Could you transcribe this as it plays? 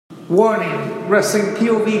Warning, Wrestling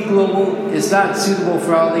POV Global is not suitable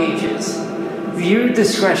for all ages. Viewer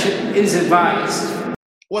discretion is advised.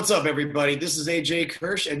 What's up, everybody? This is AJ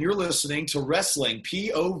Kirsch, and you're listening to Wrestling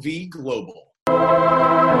POV Global.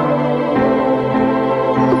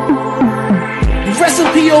 Wrestle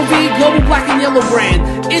POV Global Black and Yellow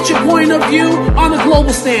brand. It's your point of view on the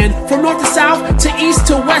global stand. From north to south to east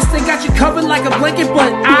to west, they got you covered like a blanket.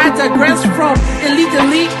 But I digress from elite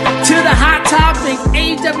to the hot topic.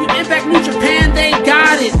 AEW, Impact, New Japan, they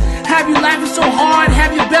got it. Have you laughing so hard?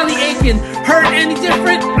 Have your belly aching? Heard any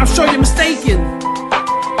different? I'm sure you're mistaken.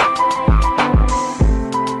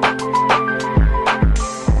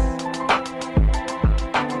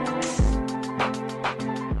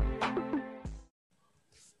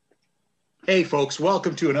 Hey folks,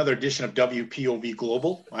 welcome to another edition of WPOV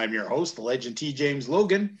Global. I'm your host, the legend T. James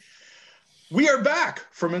Logan. We are back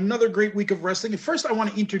from another great week of wrestling. And first, I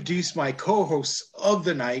want to introduce my co-hosts of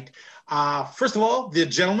the night. First of all, the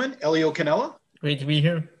gentleman, Elio Canella. Great to be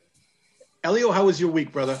here. Elio, how was your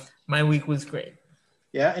week, brother? My week was great.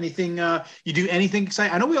 Yeah, anything, you do anything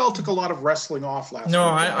exciting? I know we all took a lot of wrestling off last week. No,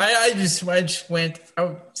 I just went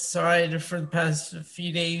outside for the past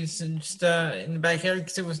few days and just in the backyard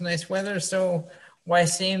because it was nice weather. So why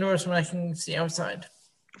stay indoors when I can see outside?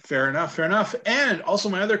 Fair enough. And also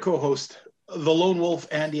my other co-host, the lone wolf,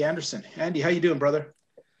 Andy Anderson. Andy, how you doing, brother?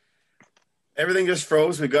 Everything just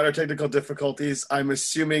froze. We got our technical difficulties. I'm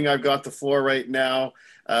assuming I've got the floor right now.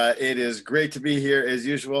 It is great to be here as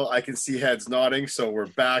usual. I can see heads nodding, so we're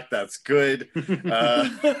back. That's good. This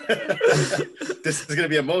is going to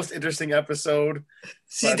be a most interesting episode.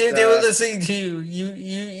 See, they were listening to you.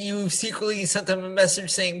 You secretly sent them a message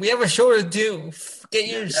saying, "We have a show to do. Get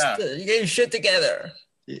your shit together."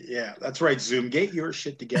 Yeah, that's right, Zoom. Get your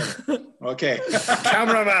shit together. Okay.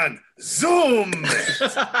 Cameraman, zoom!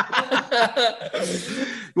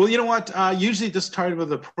 Well, you know what? Usually at this time of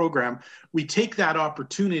the program, we take that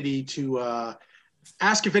opportunity to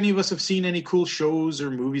ask if any of us have seen any cool shows or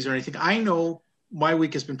movies or anything. I know my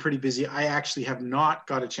week has been pretty busy. I actually have not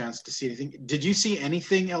got a chance to see anything. Did you see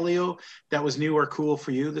anything, Elio, that was new or cool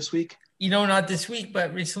for you this week? You know, not this week,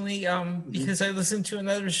 but recently, because I listened to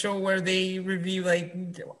another show where they review like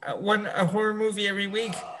a horror movie every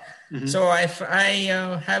week. Mm-hmm. So I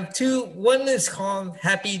have two. One is called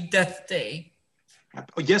Happy Death Day.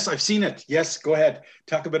 Oh, yes, I've seen it. Yes, go ahead.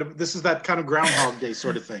 Talk about this is that kind of Groundhog Day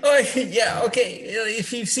sort of thing. Oh, yeah, okay.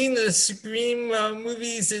 If you've seen the Scream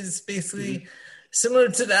movies, it's basically similar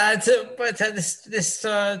to that, but at this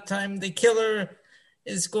time, the killer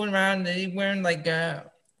is going around wearing like a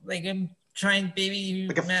giant baby,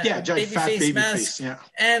 giant fat baby face, yeah.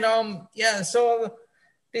 And so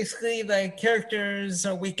basically the characters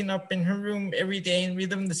are waking up in her room every day and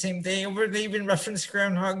reliving the same day. They even reference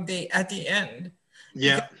Groundhog Day at the end.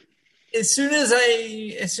 Yeah. As soon as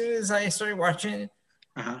I started watching it,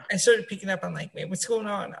 I started picking up on like, wait, what's going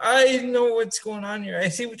on? I know what's going on here. I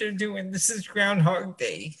see what they're doing. This is Groundhog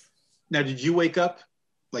Day. Now, did you wake up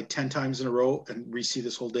like 10 times in a row and re-see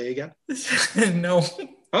this whole day again? No.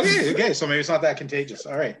 Okay. So maybe it's not that contagious.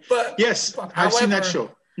 All right. But yes, I've seen that show.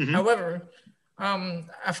 Mm-hmm. However,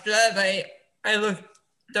 after that, I looked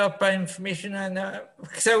up information on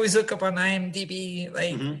because I always look up on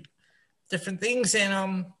IMDb different things,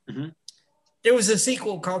 and there was a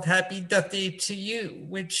sequel called Happy Death Day to You,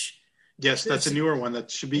 which that's a newer one that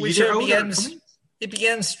should be it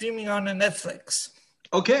began streaming on Netflix.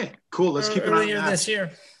 Okay, cool. Let's keep an eye on that. This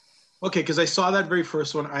year. Okay, because I saw that very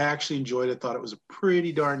first one. I actually enjoyed it. Thought it was a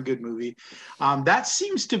pretty darn good movie. That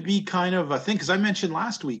seems to be kind of a thing, because I mentioned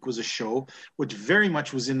last week was a show which very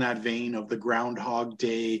much was in that vein of the Groundhog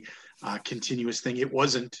Day continuous thing. It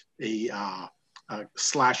wasn't a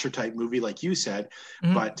slasher type movie like you said,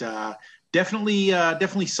 but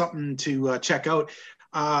definitely something to check out.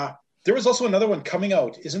 There was also another one coming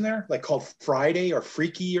out, isn't there? Like called Friday or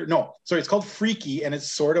Freaky it's called Freaky, and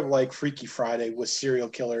it's sort of like Freaky Friday with serial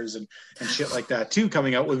killers and shit like that too,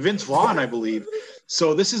 coming out with Vince Vaughn, I believe.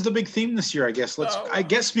 So this is the big theme this year, I guess. I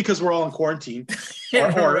guess because we're all in quarantine or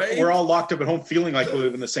right? We're all locked up at home feeling like we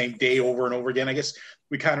live in the same day over and over again. I guess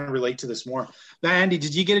we kind of relate to this more. Now, Andy,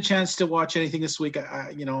 did you get a chance to watch anything this week?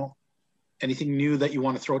 Anything new that you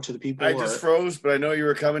want to throw to the people? I just froze, but I know you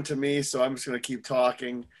were coming to me, so I'm just going to keep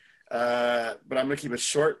talking. But I'm going to keep it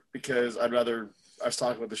short because I'd rather us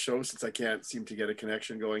talk about the show since I can't seem to get a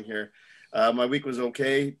connection going here. My week was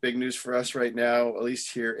okay. Big news for us right now, at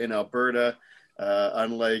least here in Alberta.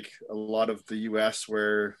 Unlike a lot of the U.S.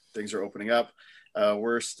 where things are opening up,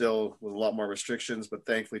 we're still with a lot more restrictions. But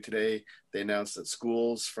thankfully today they announced that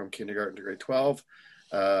schools from kindergarten to grade 12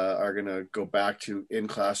 are going to go back to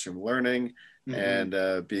in-classroom learning.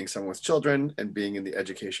 and being someone with children and being in the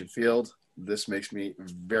education field, this makes me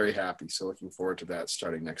very happy. So looking forward to that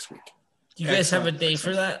starting next week. Do you guys have a day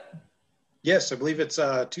for that? Yes, I believe it's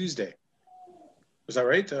Tuesday. Is that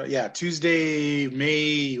right? Yeah, Tuesday,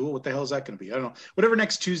 May. What the hell is that going to be? I don't know. Whatever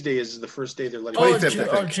next Tuesday is the first day they're letting.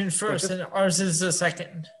 June 1st, and ours is the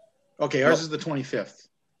 2nd. Okay, ours is the 25th.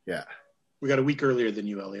 Yeah, we got a week earlier than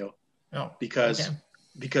you, Elio. Oh, because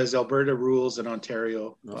Alberta rules and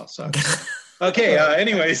Ontario sucks. Okay.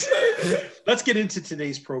 Anyways, let's get into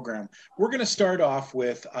today's program. We're going to start off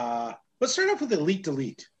with Elite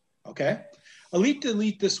Delete. Okay, Elite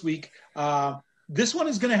Delete this week. This one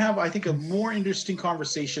is going to have, I think, a more interesting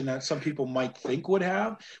conversation that some people might think would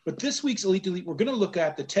have. But this week's Elite Delete, we're going to look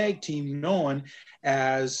at the tag team known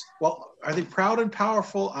as, well, are they Proud and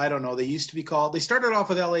Powerful? I don't know. They used to be called, they started off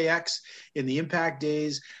with LAX in the Impact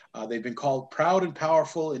days. They've been called Proud and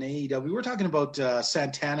Powerful in AEW. We're talking about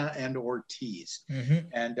Santana and Ortiz.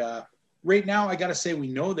 And right now, I got to say, we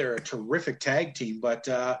know they're a terrific tag team, but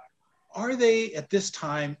are they at this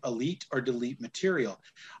time elite or delete material?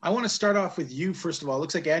 I want to start off with you, first of all. It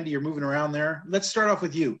looks like, Andy, you're moving around there. Let's start off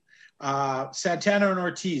with you. Santana and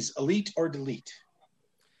Ortiz, elite or delete?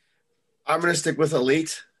 I'm going to stick with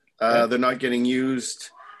elite. They're not getting used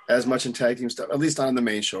as much in tag team stuff, at least not on the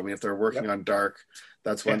main show. I mean, if they're working on Dark,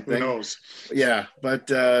 that's one thing. Who knows? Yeah,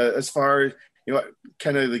 but as far as,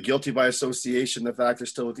 kind of the guilty by association, the fact they're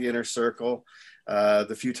still with the Inner Circle,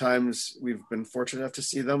 the few times we've been fortunate enough to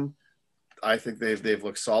see them, I think they've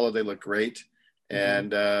looked solid. They look great, and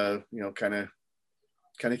kind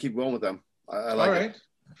of keep going with them. I like it.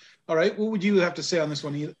 All right. What would you have to say on this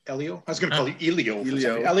one, Elio? I was going to call you Elio.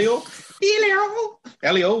 Elio.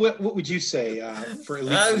 Elio. What would you say for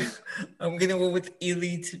elite? I'm going to go with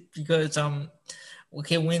elite because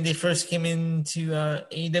when they first came into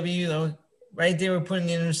AEW, right, they were put in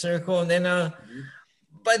the Inner Circle, and then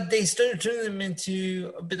but they started turning them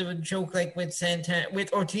into a bit of a joke, like with Santana,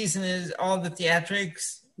 with Ortiz and all the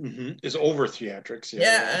theatrics. Is over theatrics.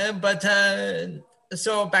 Yeah, but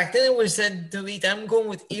so back then it was said delete. I'm going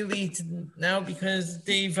with elite now because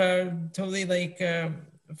they've totally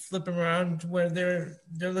flipping around where they're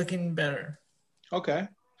looking better. Okay.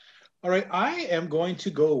 All right. I am going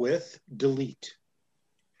to go with delete.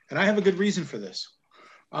 And I have a good reason for this.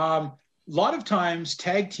 A lot of times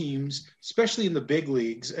tag teams, especially in the big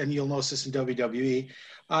leagues, and you'll notice this in WWE,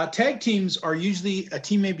 tag teams are usually, a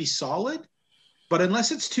team may be solid, but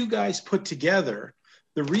unless it's two guys put together,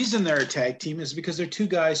 the reason they're a tag team is because they're two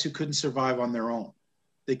guys who couldn't survive on their own.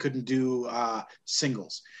 They couldn't do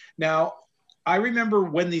singles. Now, I remember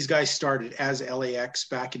when these guys started as LAX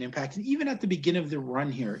back in Impact, and even at the beginning of the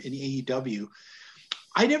run here in AEW,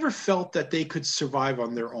 I never felt that they could survive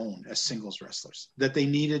on their own as singles wrestlers, that they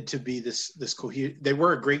needed to be this coherent. They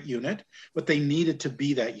were a great unit, but they needed to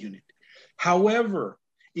be that unit. However,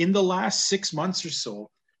 in the last 6 months or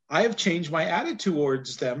so, I have changed my attitude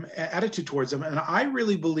towards them, and I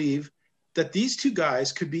really believe that these two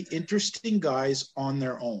guys could be interesting guys on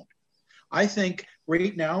their own. I think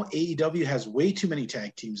right now AEW has way too many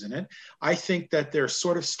tag teams in it. I think that they're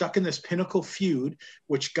sort of stuck in this pinnacle feud,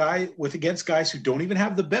 against guys who don't even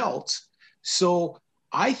have the belts. So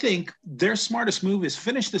I think their smartest move is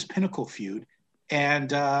finish this pinnacle feud,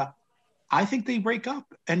 and I think they break up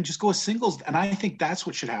and just go as singles. And I think that's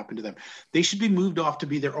what should happen to them. They should be moved off to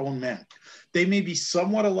be their own men. They may be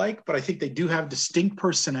somewhat alike, but I think they do have distinct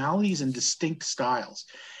personalities and distinct styles.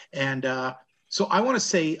 And so I want to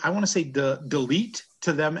say delete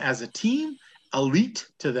to them as a team, elite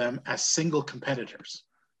to them as single competitors.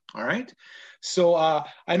 All right. So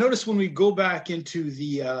I noticed when we go back into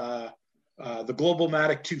the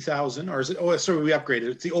Globomatic 2000, or is it? Oh, sorry, we upgraded.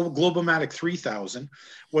 It's the old Globomatic 3000.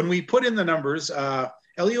 When we put in the numbers,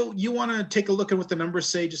 Elio, you want to take a look at what the numbers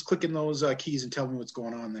say? Just click in those keys and tell me what's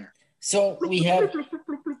going on there. So we have 80%.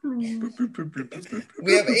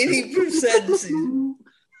 We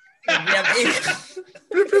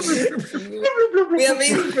have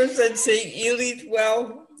 80% saying elite.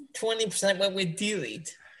 Well, 20% went with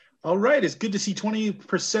delete. All right, it's good to see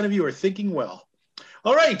 20% of you are thinking well.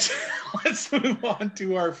 All right, let's move on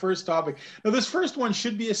to our first topic. Now, this first one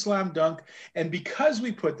should be a slam dunk, and because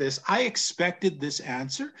we put this, I expected this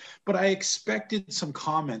answer, but I expected some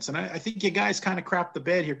comments, and I think you guys kind of crapped the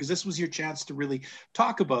bed here because this was your chance to really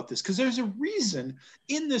talk about this, because there's a reason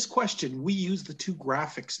in this question we used the two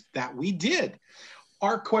graphics that we did.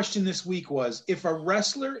 Our question this week was, if a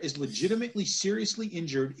wrestler is legitimately seriously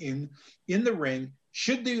injured in the ring,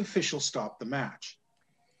 should the official stop the match?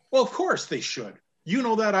 Well, of course they should. You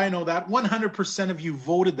know that, I know that. 100% of you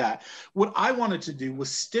voted that. What I wanted to do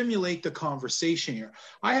was stimulate the conversation here.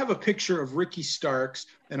 I have a picture of Ricky Starks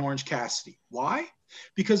and Orange Cassidy. Why?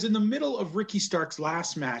 Because in the middle of Ricky Starks'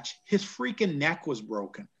 last match, his freaking neck was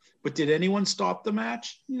broken. But did anyone stop the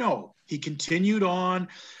match? No. He continued on,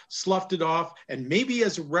 sloughed it off, and maybe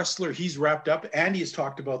as a wrestler, he's wrapped up. Andy has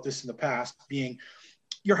talked about this in the past, being,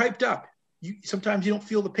 you're hyped up. Sometimes you don't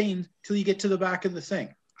feel the pain till you get to the back of the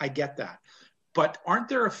thing. I get that. But aren't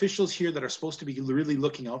there officials here that are supposed to be really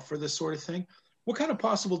looking out for this sort of thing? What kind of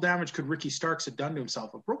possible damage could Ricky Starks have done to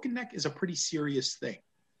himself? A broken neck is a pretty serious thing.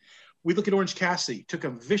 We look at Orange Cassidy, took a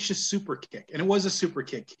vicious super kick, and it was a super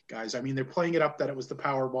kick, guys. I mean, they're playing it up that it was the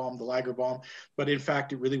power bomb, the Liger bomb, but in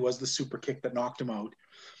fact, it really was the super kick that knocked him out.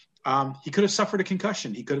 He could have suffered a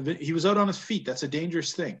concussion. He was out on his feet. That's a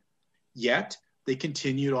dangerous thing. Yet they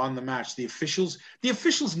continued on the match. The officials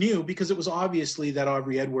knew, because it was obviously that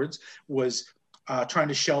Aubrey Edwards was trying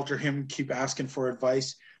to shelter him, keep asking for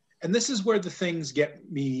advice. And this is where the things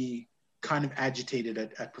get me kind of agitated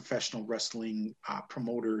at professional wrestling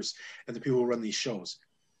promoters and the people who run these shows.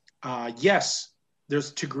 Yes,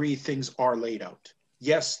 there's to agree things are laid out.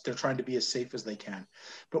 Yes, they're trying to be as safe as they can.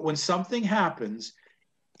 But when something happens,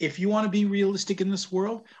 if you want to be realistic in this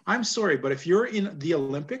world, I'm sorry, but if you're in the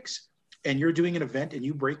Olympics and you're doing an event and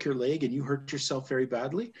you break your leg and you hurt yourself very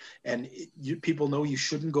badly and people know you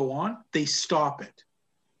shouldn't go on, they stop it.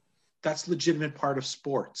 That's a legitimate part of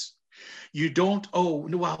sports. You don't,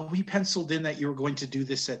 we penciled in that you were going to do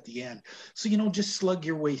this at the end. So, just slug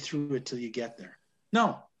your way through it till you get there.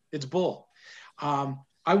 No, it's bull. I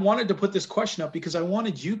wanted to put this question up because I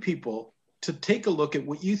wanted you people to take a look at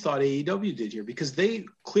what you thought AEW did here, because they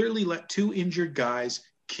clearly let two injured guys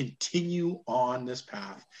continue on this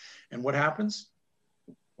path. And what happens?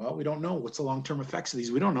 Well, we don't know. What's the long-term effects of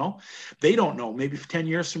these? We don't know. They don't know. Maybe 10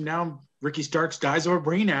 years from now, Ricky Starks dies of a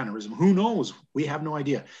brain aneurysm. Who knows? We have no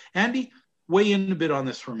idea. Andy, weigh in a bit on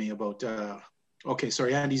this for me about,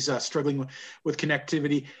 Andy's struggling with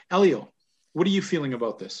connectivity. Elio, what are you feeling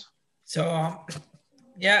about this? So,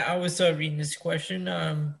 I was reading this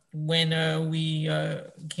question when we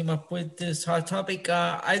came up with this hot topic.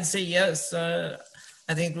 I'd say yes. I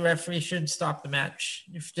think the referee should stop the match.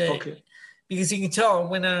 Because you can tell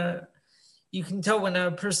when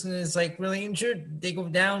a person is like really injured, they go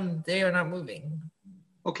down, they are not moving.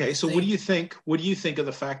 Okay, so what do you think? What do you think of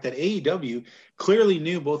the fact that AEW clearly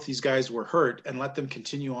knew both these guys were hurt and let them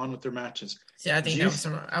continue on with their matches? Yeah, I think that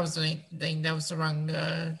was the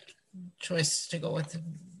wrong choice to go with.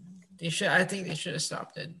 I think they should have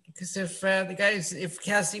stopped it, because if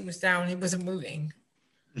Cassidy was down, he wasn't moving.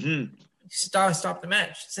 Mm-hmm. Stop the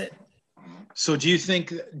match. That's it. So do you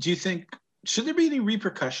think should there be any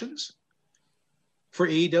repercussions for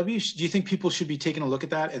AEW? Do you think people should be taking a look at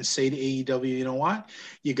that and say to AEW, you know what,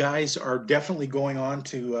 you guys are definitely going on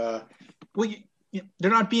to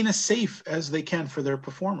they're not being as safe as they can for their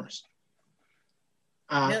performers?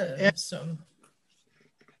 Now,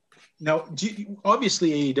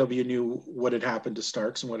 obviously AEW knew what had happened to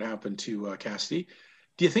Starks and what happened to Cassidy.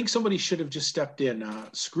 Do you think somebody should have just stepped in?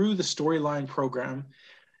 Screw the storyline program.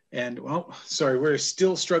 And, we're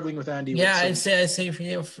still struggling with Andy. Yeah, I'd say for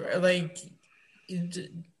you,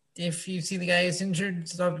 if you see the guy is injured,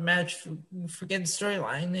 stop the match, forget the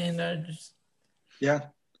storyline, and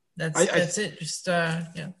that's it. Just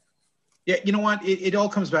Yeah, you know what? It all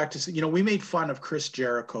comes back to, we made fun of Chris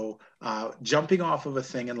Jericho jumping off of a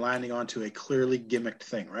thing and landing onto a clearly gimmicked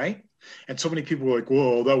thing, right? And so many people were like,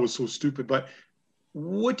 whoa, that was so stupid. But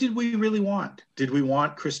what did we really want? Did we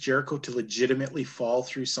want Chris Jericho to legitimately fall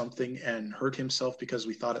through something and hurt himself because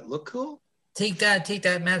we thought it looked cool? Take that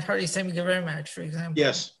Matt Hardy Sammy Guevara match, for example.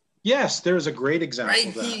 Yes, there's a great example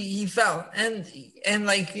of that. He fell, and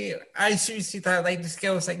I seriously thought this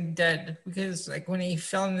guy was dead, because when he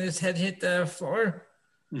fell and his head hit the floor,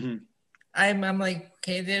 mm-hmm. I'm like,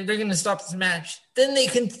 okay, they're gonna stop this match. Then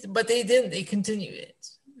but they didn't. They continued it.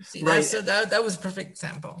 See, right. That was a perfect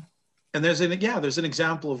example. And there's an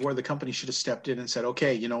example of where the company should have stepped in and said,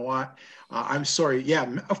 okay, you know what? I'm sorry.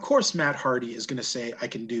 Yeah, of course, Matt Hardy is going to say, I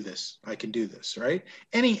can do this, right?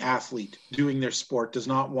 Any athlete doing their sport does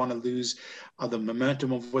not want to lose the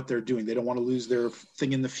momentum of what they're doing. They don't want to lose their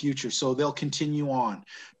thing in the future. So they'll continue on.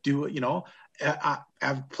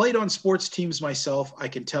 I've played on sports teams myself. I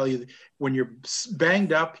can tell you, when you're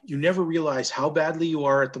banged up, you never realize how badly you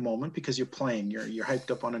are at the moment, because you're playing, you're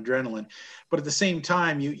hyped up on adrenaline. But at the same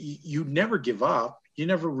time, you never give up. You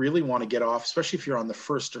never really want to get off, especially if you're on the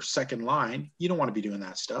first or second line. You don't want to be doing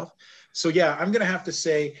that stuff. So yeah, I'm going to have to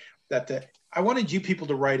say that I wanted you people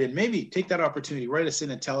to write in, maybe take that opportunity, write us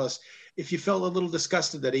in and tell us if you felt a little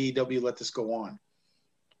disgusted that AEW let this go on.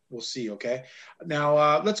 We'll see. Okay.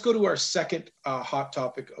 Now let's go to our second hot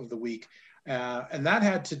topic of the week, and that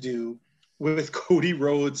had to do with Cody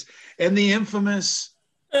Rhodes and the infamous.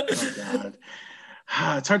 Oh God,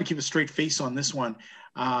 it's hard to keep a straight face on this one.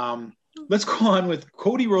 Let's go on with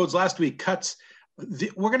Cody Rhodes last week cuts.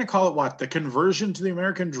 We're going to call it what? The conversion to the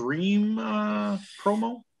American Dream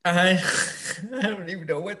promo? I don't even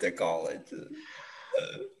know what to call it.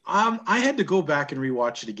 I had to go back and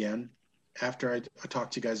rewatch it again after I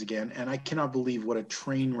talked to you guys again, and I cannot believe what a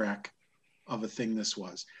train wreck of a thing this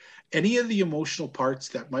was. Any of the emotional parts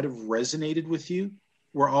that might have resonated with you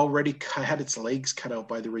were already had its legs cut out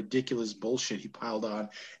by the ridiculous bullshit he piled on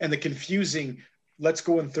and the confusing, let's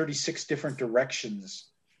go in 36 different directions.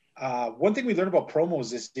 One thing we learned about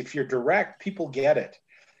promos is if you're direct, people get it.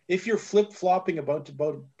 If you're flip-flopping about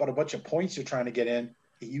a bunch of points you're trying to get in,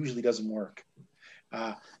 it usually doesn't work.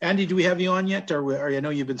 Andy, do we have you on yet? Or I know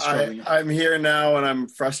you've been struggling. I'm here now, and I'm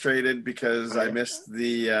frustrated because I missed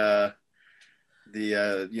the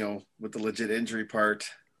with the legit injury part.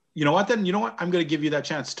 You know what, then? You know what? I'm going to give you that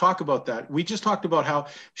chance. Talk about that. We just talked about how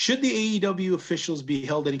should the AEW officials be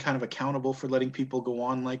held any kind of accountable for letting people go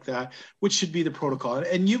on like that, which should be the protocol.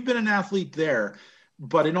 And you've been an athlete there,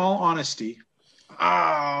 but in all honesty,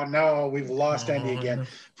 oh, no, we've lost Andy again.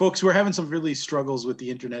 Folks, we're having some really struggles with the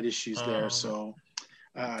internet issues there, so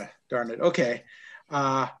darn it. Okay.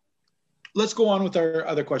 Let's go on with our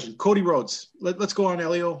other question. Cody Rhodes. Let's go on,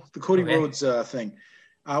 Elio. The Cody Rhodes thing.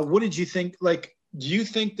 What did you think? Like, do you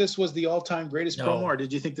think this was the all-time greatest promo, or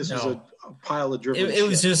did you think this was a pile of dribbling? It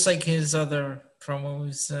was just like his other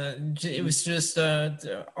promos. It was just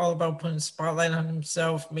all about putting a spotlight on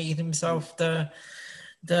himself, making himself the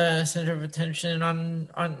center of attention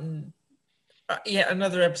on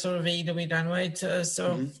another episode of AEW Dynamite.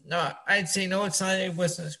 No, I'd say no. It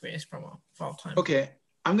wasn't his greatest promo of all time. Okay.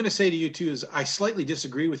 I'm going to say to you too is I slightly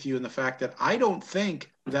disagree with you in the fact that I don't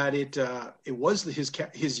think that it was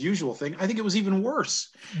his usual thing. I think it was even worse.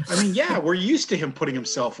 I mean, yeah, we're used to him putting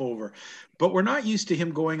himself over, but we're not used to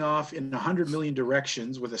him going off in 100 million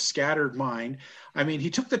directions with a scattered mind. I mean,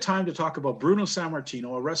 he took the time to talk about Bruno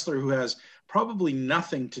Sammartino, a wrestler who has probably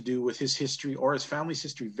nothing to do with his history or his family's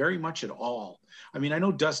history very much at all. I mean, I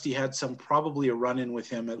know Dusty had probably a run-in with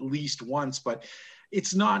him at least once, but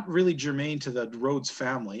it's not really germane to the Rhodes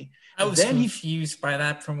family. I was confused by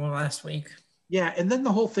that promo last week. Yeah, and then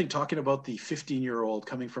the whole thing talking about the 15-year-old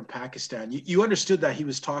coming from Pakistan. You understood that he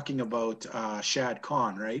was talking about Shad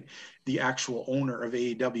Khan, right? The actual owner of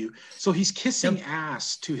AEW. So he's kissing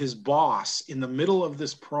ass to his boss in the middle of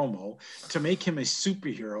this promo to make him a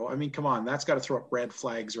superhero. I mean, come on, that's got to throw up red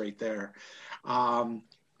flags right there. And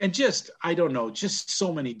just, I don't know, just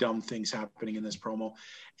so many dumb things happening in this promo.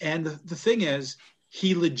 And the thing is,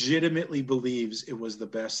 he legitimately believes it was the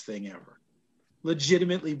best thing ever.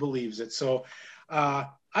 Legitimately believes it. So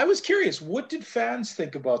I was curious, what did fans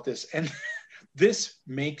think about this? And this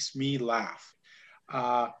makes me laugh.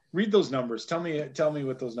 Read those numbers. Tell me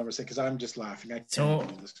what those numbers say, because I'm just laughing.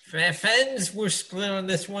 Fans were split on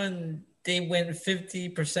this one. They went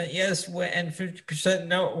 50% yes and 50%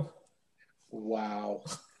 no. Wow.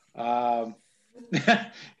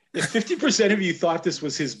 If 50% of you thought this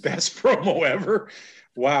was his best promo ever,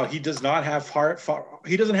 wow, he does not have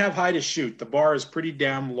he doesn't have high to shoot. The bar is pretty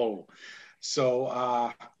damn low.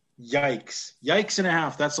 So, yikes and a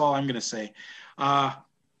half. That's all I'm going to say.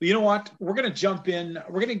 You know what? We're going to jump in.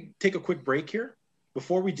 We're going to take a quick break here.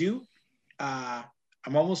 Before we do,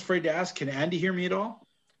 I'm almost afraid to ask, can Andy hear me at all?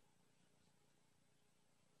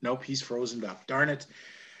 Nope, he's frozen up. Darn it.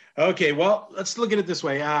 Okay, well, let's look at it this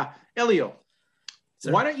way. Elio,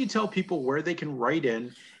 why don't you tell people where they can write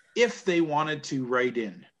in if they wanted to write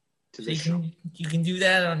in to this show? You can do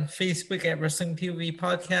that on Facebook at Wrestling POV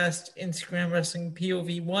Podcast, Instagram Wrestling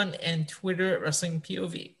POV1, and Twitter at Wrestling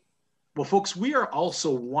POV. Well, folks, we are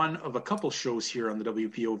also one of a couple shows here on the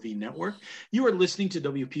WPOV network. You are listening to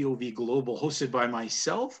WPOV Global, hosted by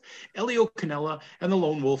myself, Elio Canella, and the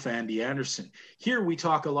Lone Wolf, Andy Anderson. Here we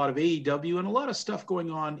talk a lot of AEW and a lot of stuff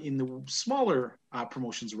going on in the smaller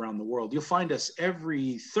promotions around the world. You'll find us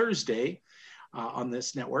every Thursday on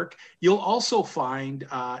this network. You'll also find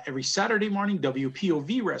every Saturday morning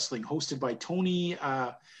WPOV Wrestling, hosted by Tony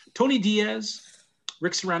Diaz,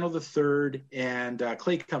 Rick Serrano III, and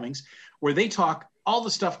Clay Cummings, where they talk all the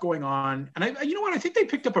stuff going on. And you know what? I think they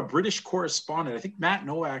picked up a British correspondent. I think Matt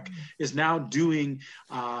Nowak is now doing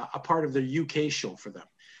a part of the UK show for them.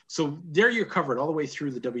 So there you're covered all the way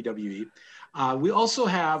through the WWE. We also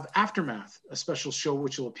have Aftermath, a special show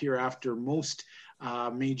which will appear after most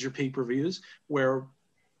major pay-per-views, where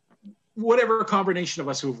whatever combination of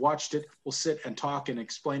us who have watched it will sit and talk and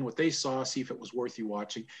explain what they saw, see if it was worth you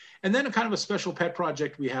watching. And then a kind of a special pet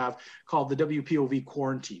project we have called the WPOV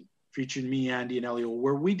Quarantine, featuring me, Andy, and Elio,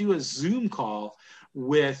 where we do a Zoom call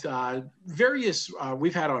with various,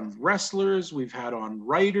 we've had on wrestlers, we've had on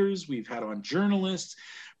writers, we've had on journalists,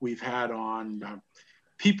 we've had on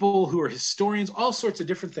people who are historians, all sorts of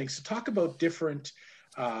different things to talk about different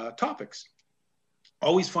topics.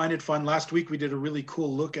 Always find it fun. Last week, we did a really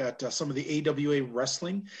cool look at some of the AWA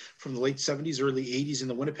wrestling from the late 70s, early 80s in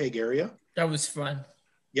the Winnipeg area. That was fun.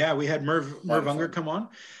 Yeah, we had Merv Unger come on.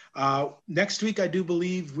 Next week, I do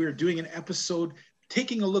believe we're doing an episode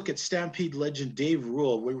taking a look at Stampede legend Dave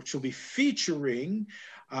Rule, which will be featuring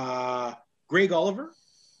Greg Oliver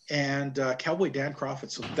and Cowboy Dan Crawford.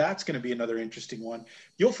 So that's going to be another interesting one.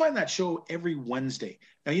 You'll find that show every Wednesday.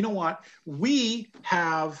 Now, you know what? We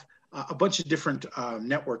have a bunch of different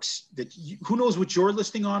networks that who knows what you're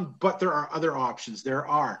listening on, but there are other options. There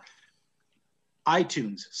are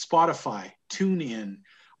iTunes, Spotify, TuneIn,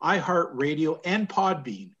 iHeartRadio, and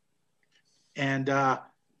Podbean. And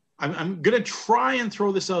I'm going to try and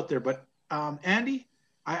throw this out there, but Andy,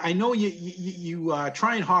 I know you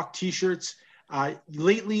try and hawk T-shirts.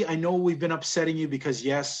 Lately, I know we've been upsetting you because,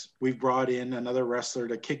 yes, we've brought in another wrestler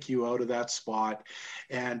to kick you out of that spot.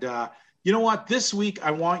 And you know what? This week,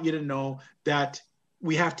 I want you to know that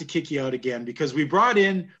we have to kick you out again because we brought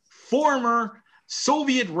in former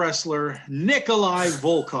Soviet wrestler Nikolai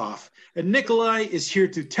Volkov. And Nikolai is here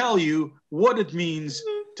to tell you what it means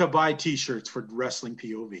to buy T-shirts for Wrestling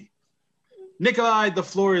POV. Nikolai, the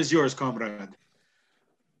floor is yours, comrade.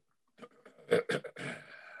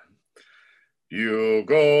 You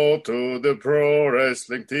go to the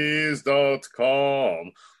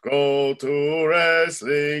ProWrestlingTees.com. Go to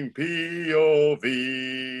Wrestling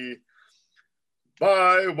POV.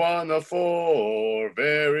 Buy one of 4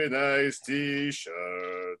 very nice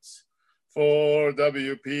T-shirts for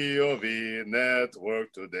WPOV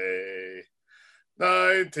Network today.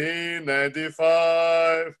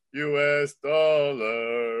 $19.95 US.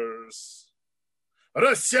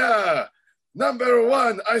 Russia! Number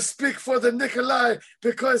 1, I speak for the Nikolai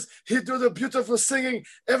because he do the beautiful singing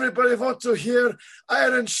everybody want to hear.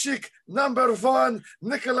 Iron Sheik, number 1.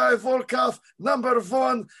 Nikolai Volkov, number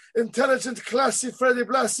 1. Intelligent, classy Freddie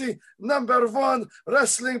Blassie, number 1.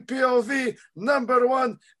 Wrestling POV, number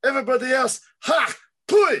 1. Everybody else, ha!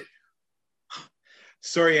 Pui!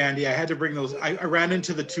 Sorry, Andy, I had to bring those. I ran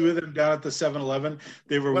into the two of them down at the 7-Eleven.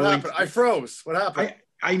 They were What happened? I froze. What happened?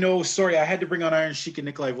 I know. Sorry, I had to bring on Iron Sheik and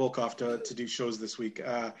Nikolai Volkov to do shows this week.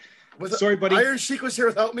 Sorry, buddy. Iron Sheik was here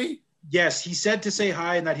without me? Yes, he said to say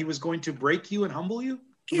hi and that he was going to break you and humble you.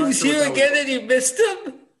 He was here again and you missed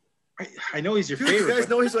him? I know he's your favorite. You guys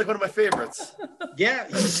know he's like one of my favorites. Yeah,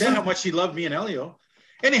 he said how much he loved me and Elio.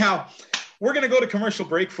 Anyhow, we're going to go to commercial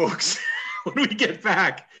break, folks. When we get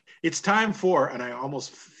back, it's time for, and I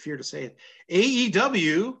almost fear to say it,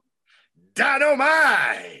 AEW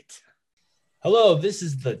Dynamite! Hello, this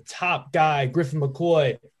is the top guy, Griffin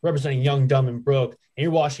McCoy, representing Young, Dumb, and Broke, and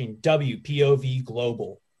you're watching WPOV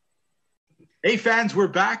Global. Hey, fans, we're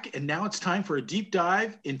back, and now it's time for a deep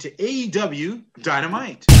dive into AEW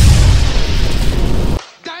Dynamite.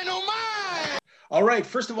 Dynamite! All right,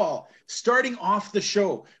 first of all, starting off the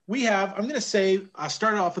show, we have, I'm going to say,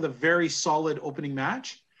 started off with a very solid opening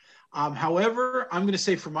match. However, I'm going to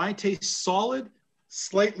say for my taste, solid,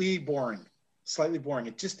 slightly boring.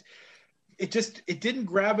 It didn't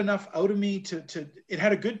grab enough out of me to it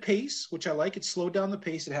had a good pace, which I like. It slowed down the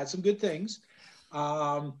pace. It had some good things.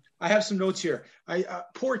 I have some notes here.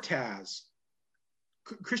 Poor Taz.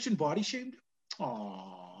 Christian body shamed?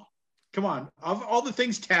 Aw. Come on. Of all the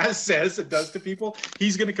things Taz says it does to people,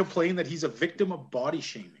 he's going to complain that he's a victim of body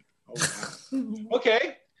shaming. Oh, wow.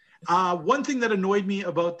 Okay. One thing that annoyed me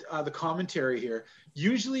about the commentary here,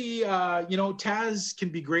 usually, Taz can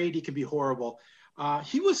be great. He can be horrible.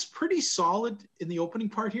 He was pretty solid in the opening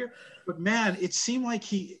part here, but man, it seemed like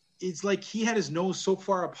he had his nose so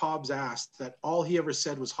far up Hobbs' ass that all he ever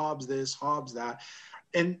said was Hobbs this, Hobbs that.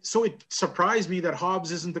 And so it surprised me that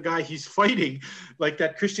Hobbs isn't the guy he's fighting, like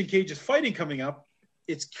that Christian Cage is fighting coming up.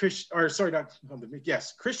 It's Christian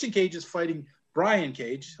Cage is fighting Brian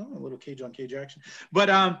Cage. Oh, a little cage on cage action.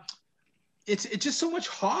 But it's just so much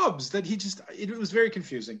Hobbs that it was very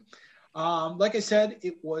confusing. Like I said,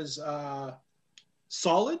 it was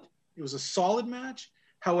solid. It was a solid match.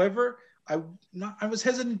 However, I was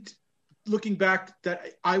hesitant looking back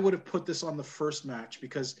that I would have put this on the first match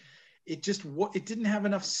because it didn't have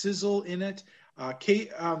enough sizzle in it.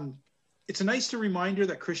 It's a nice reminder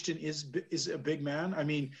that Christian is a big man. I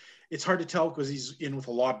mean, it's hard to tell because he's in with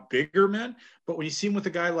a lot bigger men. But when you see him with a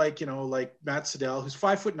guy like, like Matt Sydal, who's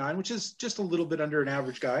 5'9", which is just a little bit under an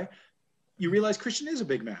average guy, you realize Christian is a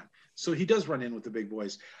big man. So he does run in with the big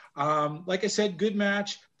boys. Like I said, good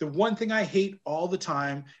match. The one thing I hate all the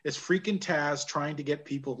time is freaking Taz trying to get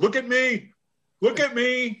people, look at me.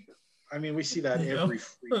 I mean, we see that every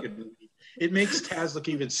freaking movie. It makes Taz look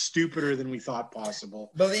even stupider than we thought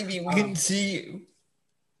possible. Believe me, we can see you.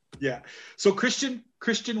 Yeah. So Christian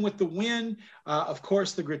with the win. Of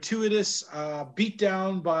course, the gratuitous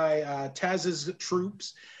beatdown by Taz's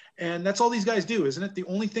troops. And that's all these guys do, isn't it? The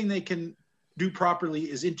only thing they can do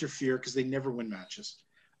properly is interfere because they never win matches.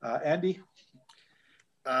 Andy?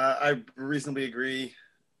 I reasonably agree.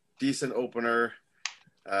 Decent opener.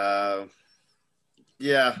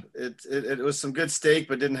 Yeah, it was some good steak,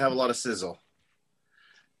 but didn't have a lot of sizzle.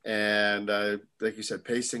 And like you said,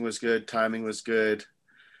 pacing was good, timing was good,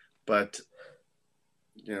 but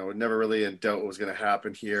never really in doubt what was going to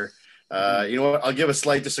happen here. You know what? I'll give a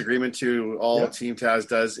slight disagreement to all Team Taz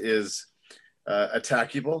does is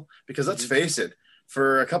attack people, because let's face it,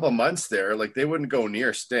 for a couple of months there, like, they wouldn't go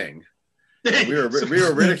near Sting. We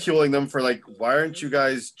were ridiculing them for, like, why aren't you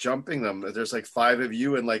guys jumping them? There's like 5 of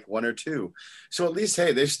you and like 1 or 2. So at least,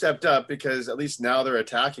 hey, they've stepped up, because at least now they're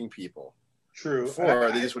attacking people. True.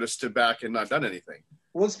 Before, they just would have stood back and not done anything.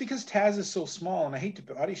 Well, it's because Taz is so small, and I hate to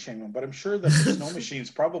body shame him, but I'm sure that the snow machines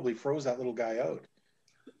probably froze that little guy out.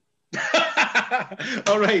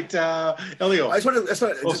 All right, Elio. I just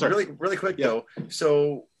want to really quick though.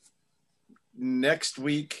 So next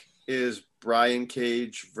week is Brian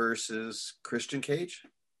Cage versus Christian Cage.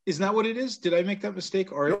 Isn't that what it is? Did I make that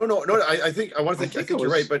mistake? Or No. I think you're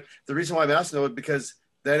right. But the reason why I'm asking though is because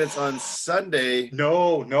then it's on Sunday.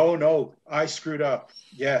 No. I screwed up.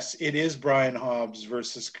 Yes, it is Brian Hobbs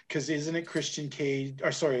versus, because isn't it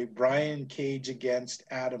Brian Cage against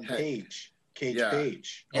Adam Page?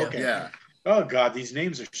 Page. Okay. Yeah. Oh God, these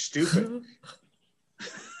names are stupid.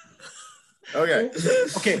 Okay.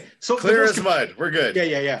 So clear as mud. We're good.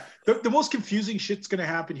 Yeah. The most confusing shit's going to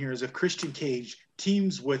happen here is if Christian Cage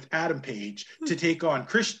teams with Adam Page to take on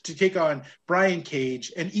Brian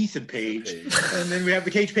Cage and Ethan Page, and then we have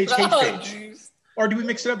the Cage Page. Geez. Or do we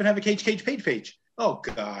mix it up and have a Cage Page? Oh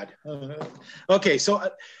God. Okay, so.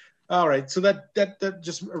 All right, so that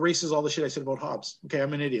just erases all the shit I said about Hobbs. Okay,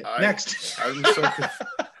 I'm an idiot. Next. I'm so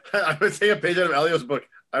I'm going to take a page out of Elio's book.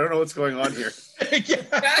 I don't know what's going on here.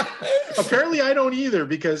 Apparently I don't either,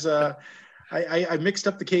 because I mixed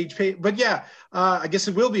up the Cage page. But I guess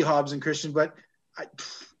it will be Hobbs and Christian, but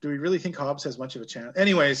do we really think Hobbs has much of a chance?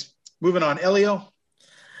 Anyways, moving on. Elio?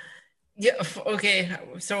 Yeah, okay.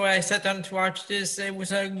 So I sat down to watch this. It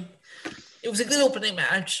was a good opening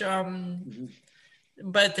match.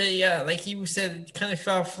 But like you said, it kind of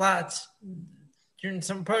fell flat during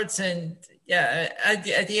some parts, and at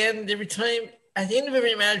the end of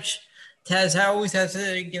every match, Taz always has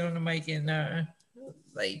to get on the mic and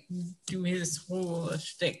do his whole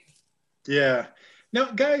shtick. Yeah. Now,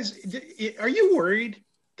 guys, are you worried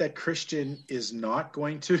that Christian is not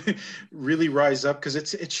going to really rise up? Because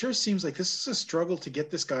it sure seems like this is a struggle to get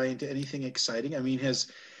this guy into anything exciting. I mean,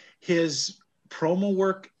 his promo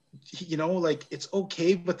work, it's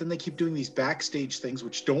okay, but then they keep doing these backstage things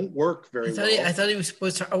which don't work very well. I thought he was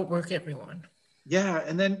supposed to outwork everyone. Yeah,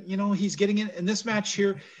 and then he's getting in this match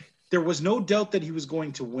here. There was no doubt that he was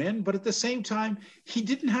going to win, but at the same time, he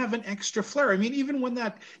didn't have an extra flair. I mean, even when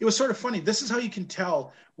it was sort of funny. This is how you can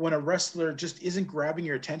tell when a wrestler just isn't grabbing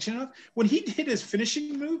your attention enough. When he did his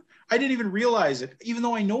finishing move, I didn't even realize it, even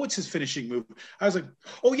though I know it's his finishing move. I was like,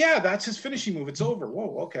 oh yeah, that's his finishing move. It's over.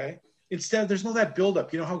 Whoa, okay. Instead, there's no that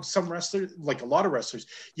buildup. You know how some wrestlers, like a lot of wrestlers,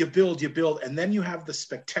 you build, and then you have the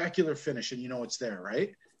spectacular finish, and it's there,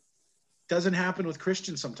 right? Doesn't happen with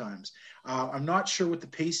Christian sometimes. I'm not sure what the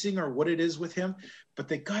pacing or what it is with him, but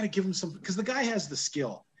they got to give him some, because the guy has the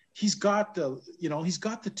skill. He's got he's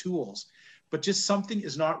got the tools, but just something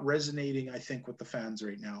is not resonating, I think, with the fans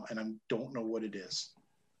right now, and I don't know what it is.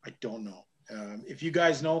 I don't know. If you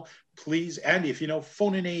guys know, please, Andy, if you know,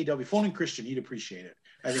 phone in AEW, phone in Christian. He'd appreciate it.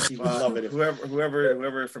 I think he would love it.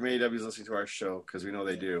 Whoever from AEW is listening to our show, because we know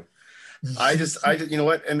they do. I just, you know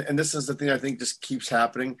what, and this is the thing I think just keeps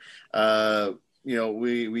happening.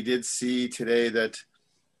 We did see today that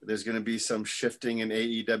there's going to be some shifting in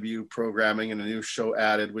AEW programming and a new show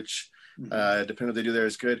added, which depending on what they do there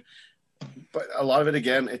is good. But a lot of it,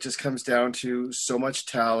 again, it just comes down to so much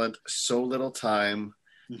talent, so little time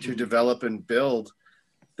to develop and build,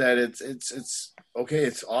 that it's okay.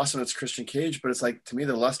 It's awesome. It's Christian Cage, but it's like, to me,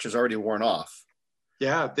 the luster's already worn off.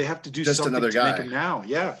 Yeah, they have to do just something another to guy. make him now.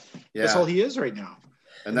 Yeah, that's all he is right now,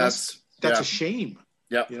 and that's a shame.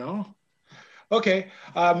 Yeah. You know? Okay,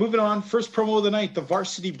 moving on. First promo of the night, the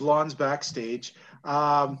Varsity Blondes backstage.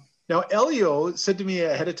 Now, Elio said to me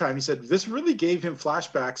ahead of time, he said, this really gave him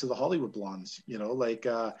flashbacks of the Hollywood Blondes. You know, like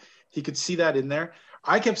he could see that in there.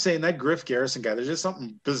 I kept saying that Griff Garrison guy, there's just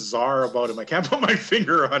something bizarre about him. I can't put my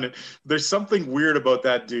finger on it. There's something weird about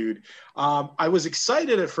that dude. I was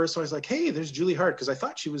excited at first. I was like, hey, there's Julie Hart. Because I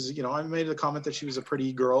thought she was, you know, I made the comment that she was a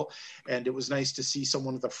pretty girl. And it was nice to see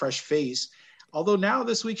someone with a fresh face. Although now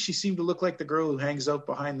this week she seemed to look like the girl who hangs out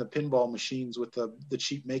behind the pinball machines with the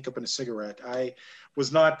cheap makeup and a cigarette. I was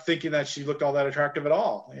not thinking that she looked all that attractive at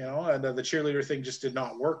all, you know, and the cheerleader thing just did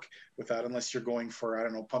not work with that unless you're going for, I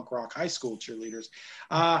don't know, punk rock high school cheerleaders.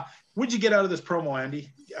 What'd you get out of this promo,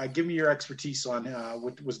 Andy? Give me your expertise on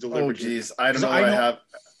what was delivered. Oh, geez. I don't know.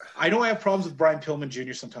 I know I have problems with Brian Pillman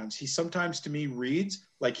Jr. sometimes. He sometimes to me reads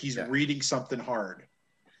like he's reading something hard.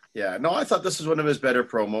 Yeah, no, I thought this was one of his better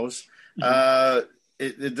promos.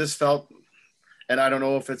 It just felt, and I don't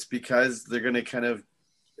know if it's because they're going to kind of,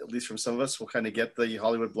 at least from some of us, we'll kind of get the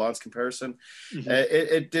Hollywood Blondes comparison.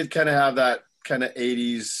 It did kind of have that kind of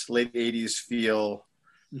 80s, late 80s feel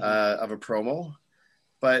of a promo,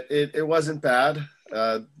 but it wasn't bad.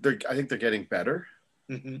 I think they're getting better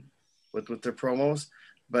with their promos.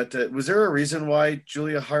 But was there a reason why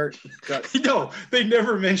Julia Hart got? No, they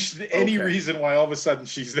never mentioned any reason why all of a sudden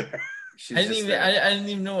she's there. I didn't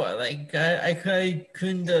even know. Like I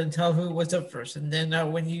couldn't tell who was up first, and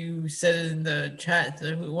then when you said it in the chat who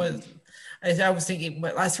it was, I was thinking,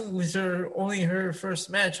 but last week was only her first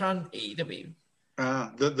match on AEW.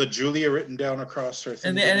 The Julia written down across her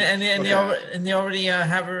thing. And they already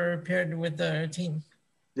have her paired with the team.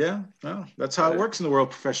 Yeah, well, that's how it works in the world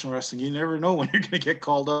of professional wrestling. You never know when you're going to get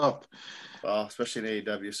called up. Well, especially in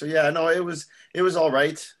AEW. So yeah, no, it was all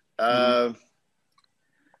right. I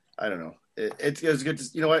don't know. It was good to,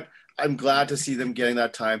 you know what? I'm glad to see them getting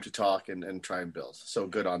that time to talk and try and build. So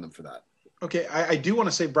good on them for that. Okay, I do want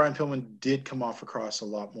to say Brian Pillman did come off across a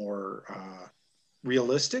lot more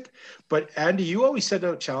realistic. But Andy, you always set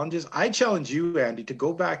out challenges. I challenge you, Andy, to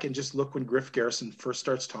go back and just look when Griff Garrison first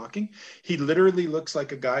starts talking. He literally looks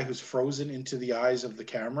like a guy who's frozen into the eyes of the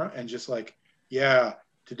camera and just like, yeah,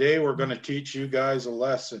 today we're going to teach you guys a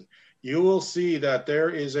lesson. You will see that there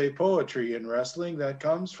is a poetry in wrestling that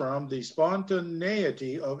comes from the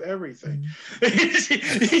spontaneity of everything.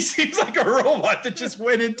 He seems like a robot that just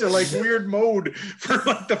went into like weird mode for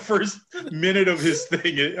like the first minute of his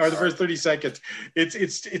thing, or the first 30 seconds.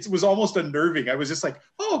 It was almost unnerving. I was just like,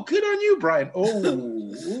 oh, good on you, Brian.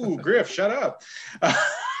 Oh, Griff, shut up.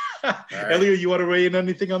 Right. Elio, you want to weigh in on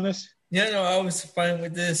anything on this? Yeah, no, I was fine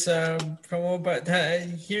with this promo, but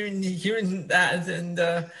hearing that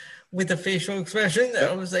and with the facial expression,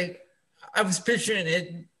 I was like, I was picturing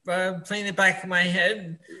it, playing it back in my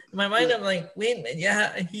head. In my mind, I'm like, wait a minute,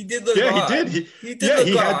 yeah, he did look odd. He did. He did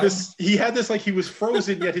look odd. He had this like he was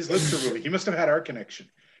frozen, yet his lips are moving. He must have had our connection.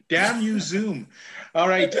 Damn you, Zoom. All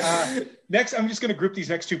right. Next, I'm just going to group these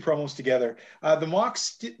next two promos together. The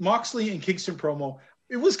Moxley and Kingston promo,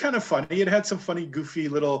 it was kind of funny. It had some funny, goofy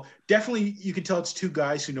little, definitely you can tell it's two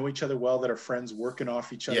guys who know each other well that are friends working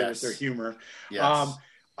off each other with their humor. Yes.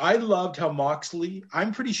 I loved how Moxley,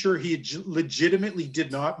 I'm pretty sure he legitimately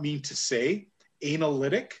did not mean to say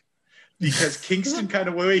analytic, because Kingston kind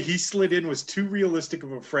of way he slid in was too realistic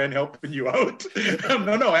of a friend helping you out.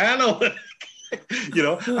 No, analytic. You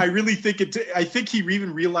know, I really think I think he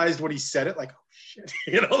even realized when he said it, like, oh shit,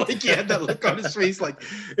 you know, like he had that look on his face. Like,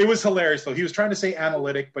 it was hilarious though. He was trying to say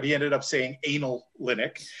analytic, but he ended up saying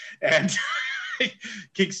analytic. And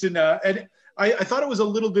Kingston, and I thought it was a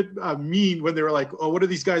little bit mean when they were like, oh, what are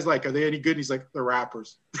these guys like? Are they any good? And he's like, they're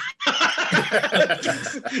rappers.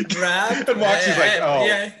 Rap? And Moxie's like, oh,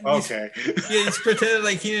 yeah, okay. He's pretending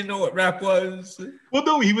like he didn't know what rap was. Well,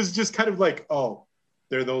 no, he was just kind of like, oh,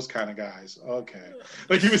 they're those kind of guys. Okay.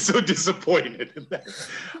 Like he was so disappointed in that.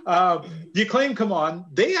 The Acclaim come on.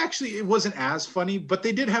 They actually, it wasn't as funny, but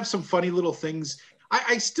they did have some funny little things.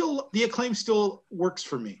 The Acclaim still works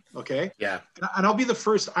for me. Okay. Yeah. And I'll be the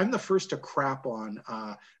first. I'm the first to crap on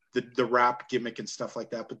the rap gimmick and stuff like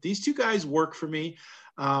that. But these two guys work for me.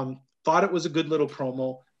 Thought it was a good little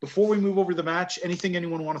promo. Before we move over to the match, anything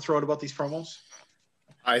anyone want to throw out about these promos?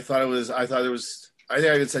 I think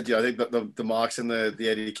I even said to you, I think the Mox and the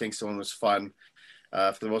Eddie Kingston one was fun.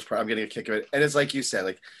 For the most part, I'm getting a kick of it. And it's like you said,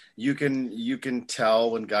 like you can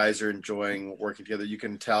tell when guys are enjoying working together. You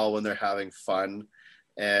can tell when they're having fun.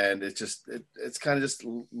 And it's just it's kind of just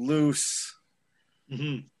loose.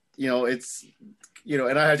 Mm-hmm. it's,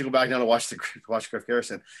 and I had to go back now to watch Griff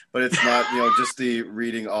Garrison, but it's not, just the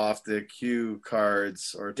reading off the cue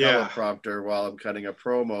cards or teleprompter while I'm cutting a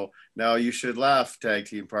promo. Now you should laugh, tag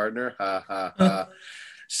team partner. Ha, ha, ha.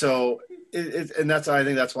 So, I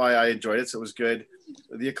think that's why I enjoyed it. So it was good.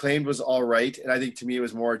 The Acclaimed was all right. And I think to me, it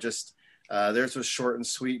was more just, theirs was short and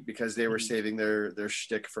sweet because they were saving their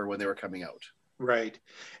shtick for when they were coming out. Right.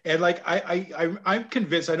 And like, I'm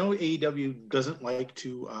convinced, I know AEW doesn't like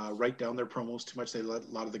to write down their promos too much. They let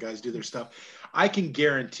a lot of the guys do their stuff. I can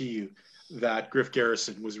guarantee you that Griff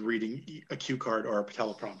Garrison was reading a cue card or a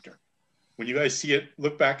teleprompter. When you guys see it,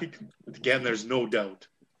 look back again, there's no doubt.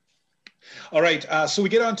 All right. So we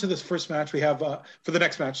get on to this first match. We have, for the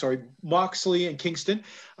next match, Moxley and Kingston.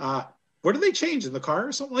 What do they change in the car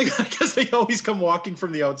or something like that? Because they always come walking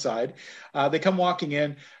from the outside. They come walking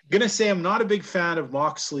in. Gonna say I'm not a big fan of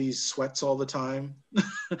Moxley's sweats all the time.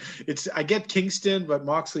 I get Kingston, but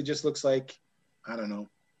Moxley just looks like, I don't know,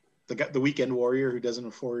 the weekend warrior who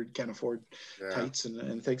can't afford tights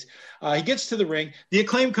and things. He gets to the ring. The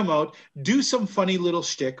Acclaim come out, do some funny little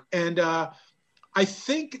shtick, and I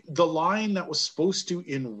think the line that was supposed to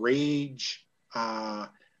enrage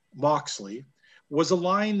Moxley was a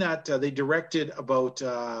line that they directed about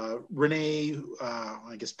Renee,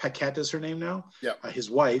 I guess Paquette is her name now, his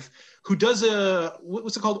wife, who does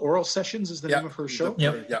what's it called? Oral Sessions is the name of her show?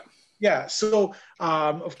 Yeah. So,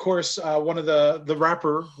 of course, one of the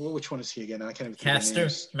rapper, which one is he again? I can't even think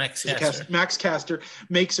Max Caster. Max Caster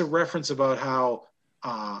makes a reference about how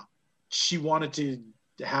she wanted to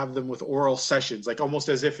have them with oral sessions, like almost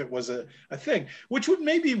as if it was a thing, which would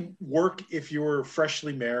maybe work if you were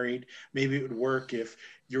freshly married. Maybe it would work if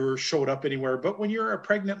you showed up anywhere. But when you're a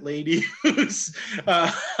pregnant lady who's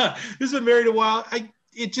been married a while,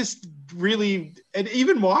 it just really, and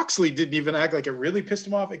even Moxley didn't even act like it really pissed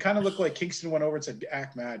him off. It kind of looked like Kingston went over and said,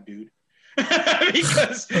 "Act mad, dude."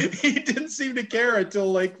 Because he didn't seem to care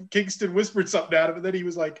until like Kingston whispered something at him, and then he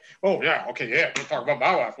was like, "Oh yeah, okay, yeah, don't talk about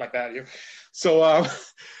my wife like that." So,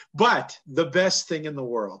 but the best thing in the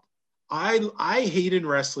world, I hate in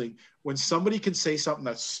wrestling when somebody can say something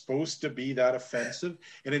that's supposed to be that offensive,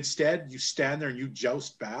 and instead you stand there and you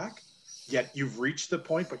joust back, yet you've reached the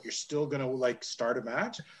point, but you're still gonna like start a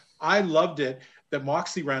match. I loved it that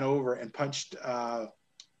Moxley ran over and punched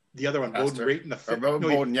the other one, Bowden, right in the face.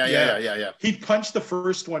 Bowden, yeah. He punched the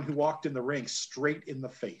first one who walked in the ring straight in the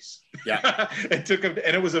face. Yeah. And took him,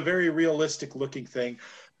 and it was a very realistic looking thing.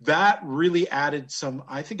 That really added some,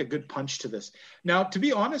 I think, a good punch to this. Now, to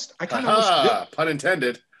be honest, I kind of wish pun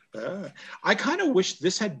intended. I kind of wish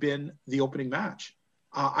this had been the opening match.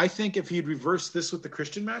 I think if he'd reversed this with the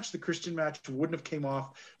Christian match wouldn't have came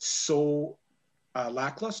off so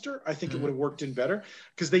lackluster. I think it would have worked in better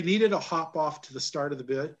because they needed a hop off to the start of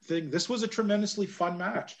the thing. This was a tremendously fun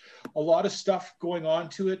match. A lot of stuff going on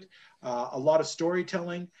to it, a lot of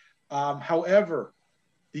storytelling. However,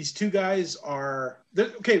 these two guys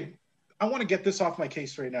okay. I want to get this off my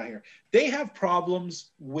case right now here. They have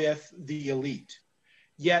problems with the Elite,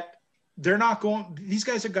 yet they're not going. These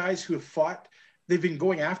guys are guys who have fought. They've been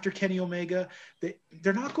going after Kenny Omega.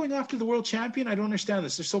 They're not going after the world champion. I don't understand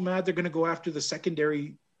this. They're so mad they're going to go after the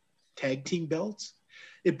secondary tag team belts.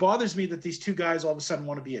 It bothers me that these two guys all of a sudden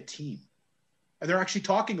want to be a team. And they're actually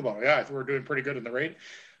talking about, we're doing pretty good in the raid.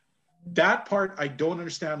 That part I don't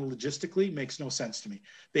understand logistically, makes no sense to me.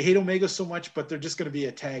 They hate Omega so much, but they're just going to be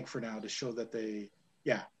a tag for now to show that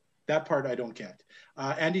that part I don't get.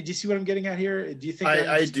 Andy, do you see what I'm getting at here? Do you think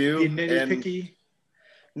I do? Being nitpicky?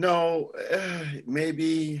 No,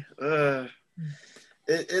 maybe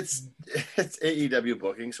it's AEW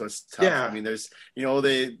booking, so it's tough. Yeah. I mean, there's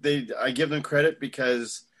I give them credit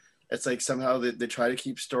because it's like somehow they try to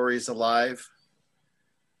keep stories alive.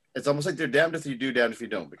 It's almost like they're damned if you do, damned if you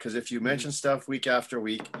don't. Because if you mention stuff week after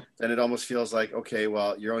week, then it almost feels like, okay,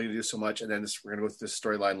 well, you're only going to do so much, and then we're going to go through this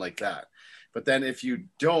storyline like that. But then if you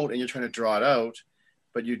don't and you're trying to draw it out,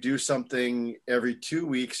 but you do something every 2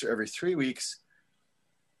 weeks or every 3 weeks,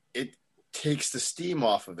 it takes the steam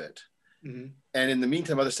off of it. Mm-hmm. And in the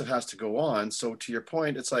meantime, other stuff has to go on. So to your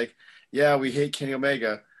point, it's like, yeah, we hate Kenny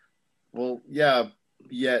Omega. Well, yeah,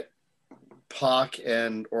 yet Pac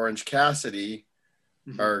and Orange Cassidy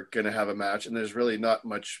are going to have a match, and there's really not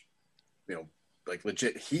much, like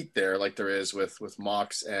legit heat there like there is with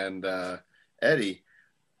Mox and Eddie.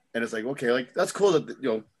 And it's like, okay, like that's cool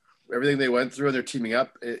that everything they went through and they're teaming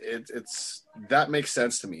up. It's that makes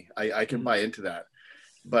sense to me. I can buy into that,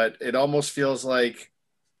 but it almost feels like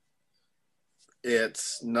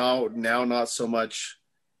it's now not so much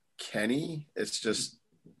Kenny. It's just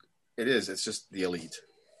the Elite.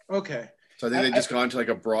 Okay. So I think they've just gone to like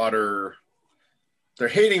a broader They're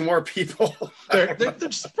hating more people.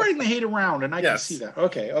 they're spreading the hate around, and I can see that.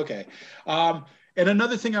 Okay. And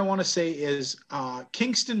another thing I want to say is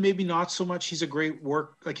Kingston, maybe not so much. He's a great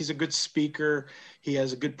he's a good speaker. He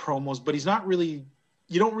has a good promos, but he's not really,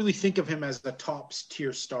 you don't really think of him as the top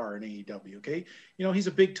tier star in AEW, okay? You know, he's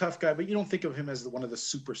a big, tough guy, but you don't think of him as one of the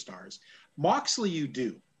superstars. Moxley, you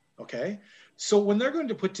do, okay? So when they're going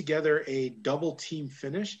to put together a double team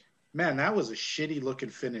finish, man, that was a shitty looking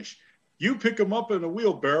finish. You pick him up in a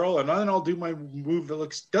wheelbarrow, and then I'll do my move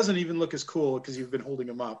that doesn't even look as cool because you've been holding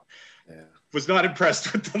him up. Yeah. Was not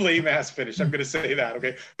impressed with the lame ass finish. I'm going to say that.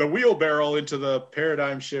 Okay, the wheelbarrow into the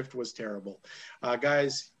paradigm shift was terrible.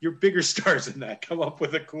 Guys, you're bigger stars than that. Come up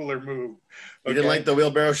with a cooler move. Okay? You didn't like the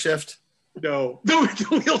wheelbarrow shift? No, the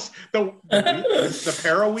wheels, the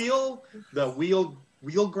para wheel, the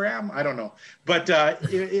wheelgram. I don't know, but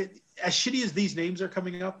as shitty as these names are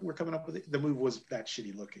coming up, we're coming up with it. The move was that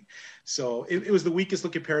shitty looking. So it was the weakest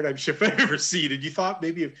looking paradigm shift I've ever seen. And you thought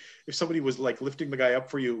maybe if somebody was like lifting the guy up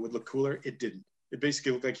for you, it would look cooler. It didn't. It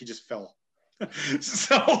basically looked like he just fell.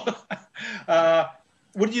 So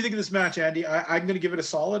what do you think of this match, Andy? I'm going to give it a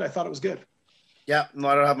solid. I thought it was good. Yeah, no,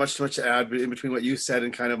 I don't have too much to add in between what you said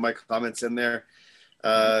and kind of my comments in there.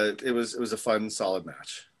 It was a fun, solid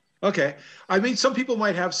match. Okay. I mean, some people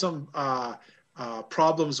might have some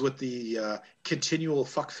problems with the continual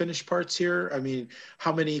fuck finish parts here. I mean,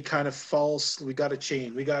 how many kind of false, we got a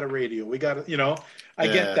chain, we got a radio, we got a, I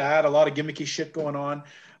get that. A lot of gimmicky shit going on.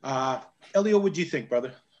 Elio, what do you think,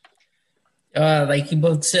 brother? Like you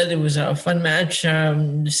both said, it was a fun match.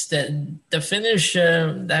 Just the finish,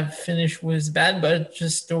 that finish was bad, but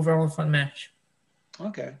just overall fun match.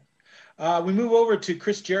 Okay. We move over to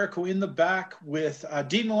Chris Jericho in the back with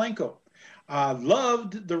Dean Malenko.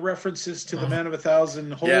 Loved the references to the Man of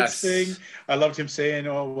 1,000 holds thing. I loved him saying,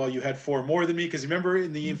 "Oh, well, you had 4 more than me." Because remember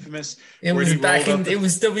in the infamous, it was back in it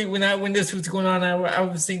was when this was going on. I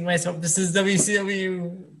was thinking to myself, "This is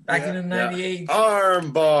WCW back in the '98."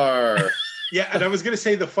 Arm bar. Yeah, and I was going to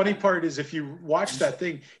say the funny part is if you watch that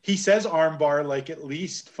thing, he says arm bar like at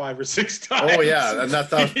least 5 or 6 times. Oh yeah, and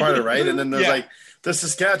that was part of it, right? And then there's like the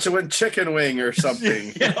Saskatchewan chicken wing or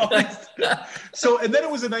something. So, and then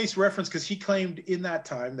it was a nice reference because he claimed in that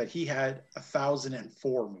time that he had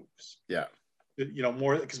 1,004 moves. Yeah.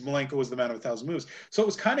 More because Malenko was the man of 1,000 moves. So it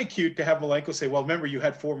was kind of cute to have Malenko say, "Well, remember you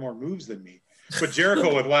had 4 more moves than me." But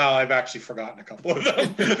Jericho with, "Wow, I've actually forgotten a couple of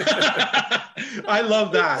them." I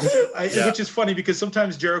love that, which is funny because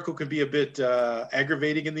sometimes Jericho can be a bit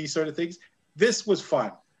aggravating in these sort of things. This was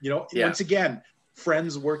fun. Once again,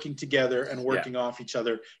 friends working together and working off each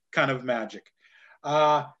other, kind of magic.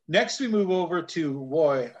 Next, we move over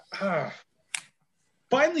to,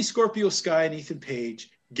 finally Scorpio Sky and Ethan Page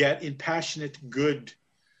get in passionate, good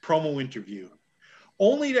promo interview,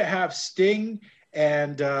 only to have Sting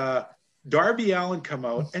and Darby Allin come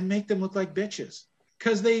out and make them look like bitches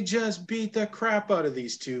because they just beat the crap out of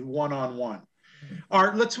these two one-on-one.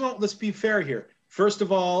 Let's be fair here. First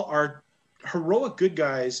of all, our heroic good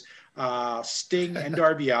guys, Sting and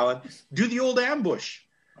Darby Allin, do the old ambush.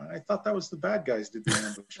 I thought that was the bad guys did the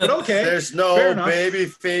ambush. But okay. There's no baby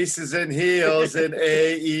faces and heels in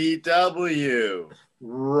AEW.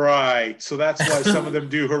 Right. So that's why some of them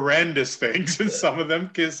do horrendous things and some of them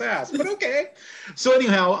kiss ass. But okay. So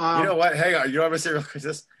anyhow. You know what? Hang on. You know what I'm going to say real quick?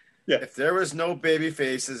 If there was no baby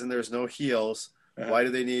faces and there's no heels, why do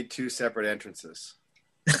they need 2 separate entrances?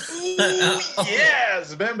 Ooh,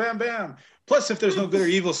 yes. Bam, bam, bam. Plus, if there's no good or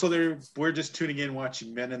evil, we're just tuning in,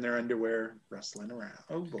 watching men in their underwear wrestling around.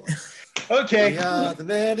 Oh boy. Okay. We are the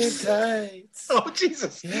men in tights. Oh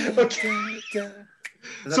Jesus. Okay.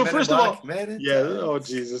 So first of all, oh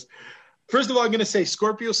Jesus. First of all, I'm going to say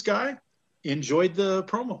Scorpio Sky enjoyed the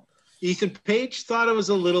promo. Ethan Page thought it was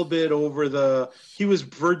a little bit he was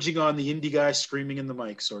verging on the indie guy screaming in the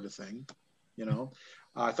mic sort of thing.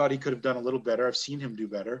 I thought he could have done a little better. I've seen him do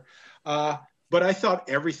better. But I thought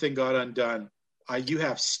everything got undone. You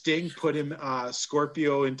have Sting put him,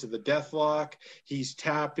 Scorpio into the deathlock. He's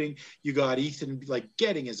tapping. You got Ethan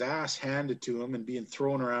getting his ass handed to him and being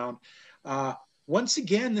thrown around. Once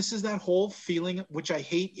again, this is that whole feeling, which I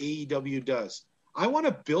hate AEW does. I want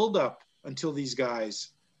to build up until these guys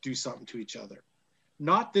do something to each other.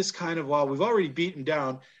 Not this kind of, we've already beaten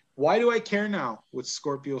down. Why do I care now what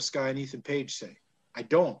Scorpio Sky and Ethan Page say? I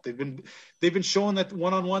don't. They've been showing that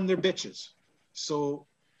one-on-one they're bitches. So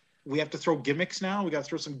we have to throw gimmicks now. We got to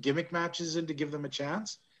throw some gimmick matches in to give them a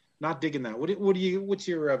chance. Not digging that. What's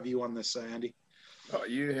your view on this, Andy? Oh,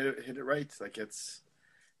 you hit it right.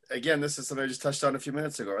 Again, this is something I just touched on a few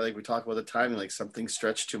minutes ago. Right? We talk about the timing, something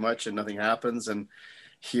stretched too much and nothing happens. And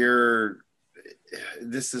here,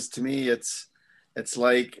 this is, to me, It's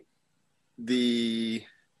like the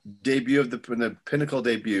debut when the Pinnacle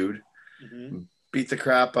debuted, beat the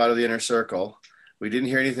crap out of the Inner Circle. We didn't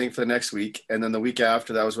hear anything for the next week. And then the week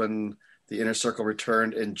after, that was when the Inner Circle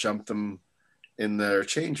returned and jumped them in their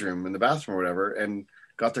change room, in the bathroom or whatever, and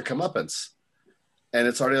got their comeuppance. And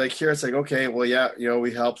it's already like here, it's like, okay, well, yeah,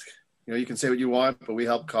 we helped. You can say what you want, but we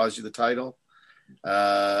helped cause you the title.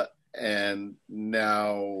 And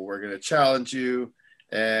now we're going to challenge you.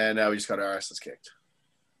 And now we just got our asses kicked.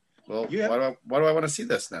 Well, why do I want to see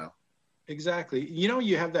this now? Exactly.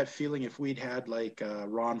 You have that feeling if we'd had like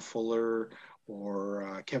Ron Fuller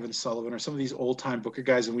or Kevin Sullivan or some of these old time Booker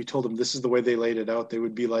guys, and we told them this is the way they laid it out, they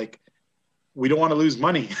would be like, we don't want to lose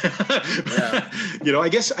money. Yeah. I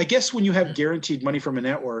guess when you have guaranteed money from a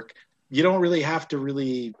network, you don't really have to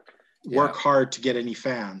really work hard to get any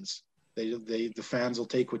fans. The fans will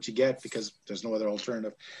take what you get because there's no other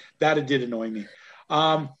alternative. That it did annoy me.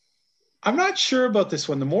 I'm not sure about this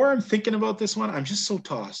one. The more I'm thinking about this one, I'm just so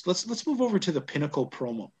tossed. Let's move over to the Pinnacle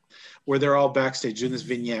promo, where they're all backstage doing this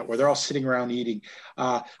vignette, where they're all sitting around eating.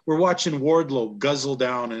 We're watching Wardlow guzzle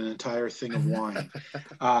down an entire thing of wine.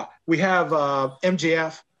 We have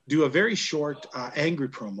MJF do a very short, angry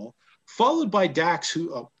promo, followed by Dax,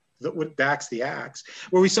 with Dax the Axe,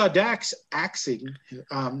 where we saw Dax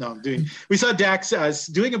we saw Dax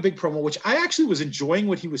doing a big promo, which I actually was enjoying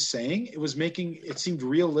what he was saying. It seemed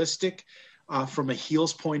realistic from a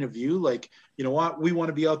heel's point of view. Like, you know what, we want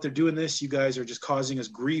to be out there doing this. You guys are just causing us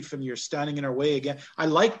grief and you're standing in our way again. I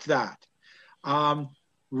liked that.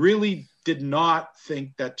 Really did not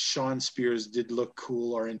think that Sean Spears did look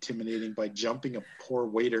cool or intimidating by jumping a poor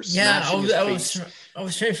waiter. Yeah, I was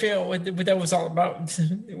trying to figure out what that was all about.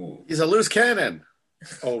 He's a loose cannon.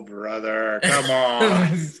 Oh, brother, come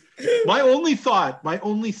on. My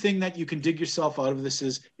only thing that you can dig yourself out of this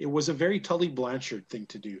is it was a very Tully Blanchard thing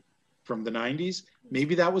to do from the 90s.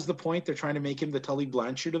 Maybe that was the point. They're trying to make him the Tully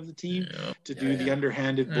Blanchard of the team to do the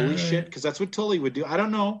underhanded bully shit, because that's what Tully would do. I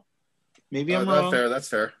don't know. Maybe I'm wrong. That's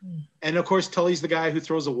fair. And of course, Tully's the guy who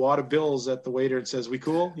throws a wad of bills at the waiter and says, "We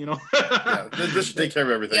cool?" This should take care of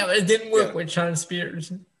everything. Yeah, but it didn't work with Sean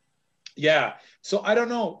Spears. Yeah. So I don't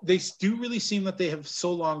know. They do really seem that they have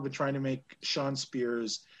so long been trying to make Sean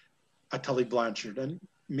Spears a Tully Blanchard. And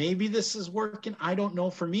maybe this is working. I don't know.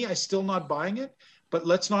 For me, I'm still not buying it. But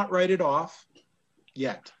let's not write it off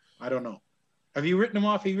yet. I don't know. Have you written him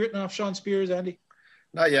off? Have you written off Sean Spears, Andy?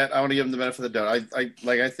 Not yet. I want to give him the benefit of the doubt.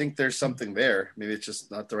 I think there's something there. Maybe it's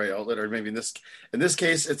just not the right outlet, or maybe in this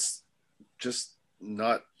case, it's just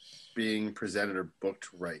not being presented or booked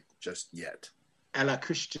right just yet. A la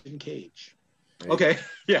Christian Cage. Maybe. Okay,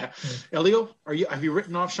 yeah. Elio, have you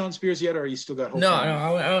written off Sean Spears yet, or are you still got hope? No.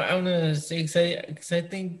 I want to say because I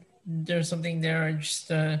think there's something there.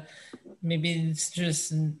 Just maybe it's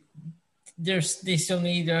just they still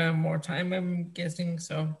need more time, I'm guessing.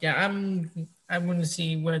 So yeah, I want to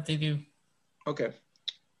see what they do. Okay.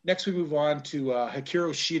 Next, we move on to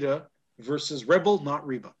Hikaru Shida versus Rebel, not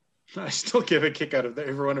Reba. I still give a kick out of that.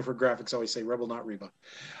 Every one of her graphics always say Rebel, not Reba.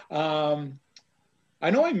 I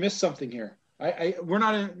know I missed something here. We're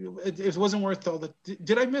not. It wasn't worth all the.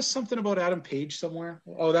 Did I miss something about Adam Page somewhere?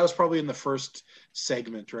 Oh, that was probably in the first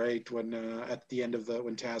segment, right? When at the end of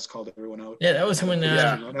when Taz called everyone out. Yeah, that was when.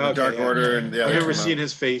 Okay, Dark Order and I've never seen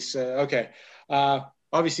his face. Okay.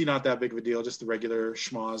 Obviously not that big of a deal, just the regular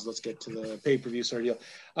schmoz. Let's get to the pay-per-view sort of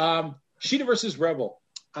deal. Shida versus Rebel.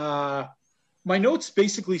 My notes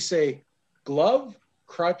basically say glove,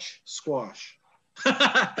 crutch, squash,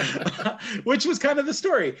 which was kind of the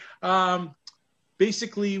story.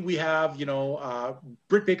 Basically, we have,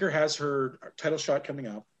 Britt Baker has her title shot coming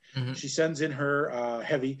up. Mm-hmm. She sends in her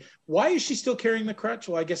heavy. Why is she still carrying the crutch?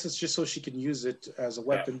 Well, I guess it's just so she can use it as a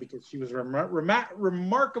weapon because she was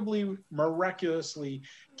miraculously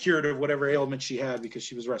cured of whatever ailment she had because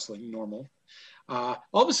she was wrestling normal. All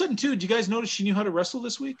of a sudden, too, do you guys notice she knew how to wrestle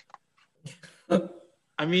this week?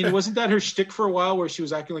 I mean, wasn't that her shtick for a while where she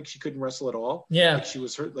was acting like she couldn't wrestle at all? Yeah. Like she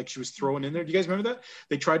was hurt, like she was thrown in there. Do you guys remember that?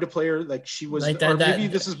 They tried to play her like she was, like that, maybe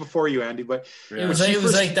this is before you, Andy, but it was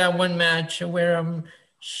like that one match where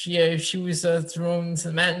she was thrown to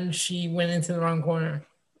the mat and she went into the wrong corner.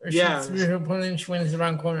 Or she threw her opponent and she went into the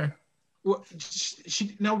wrong corner. Well,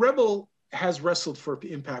 now Rebel has wrestled for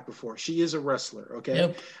Impact before. She is a wrestler, okay?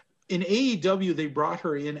 Yep. In AEW, they brought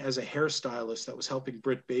her in as a hairstylist that was helping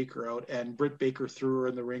Britt Baker out, and Britt Baker threw her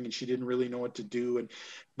in the ring, and she didn't really know what to do.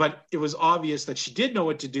 But it was obvious that she did know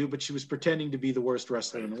what to do, but she was pretending to be the worst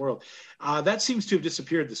wrestler in the world. That seems to have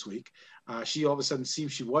disappeared this week. She all of a sudden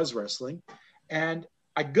seems she was wrestling. And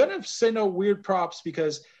I'm going to send out weird props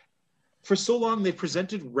because for so long they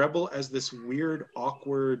presented Rebel as this weird,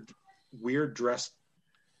 awkward weird dress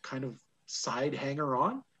kind of side hanger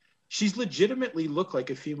on. She's legitimately looked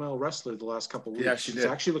like a female wrestler the last couple of weeks. Yeah, she's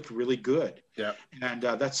actually looked really good. Yeah. And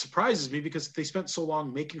that surprises me because they spent so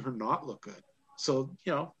long making her not look good. So,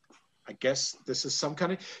 I guess this is some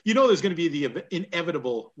kind of, there's going to be the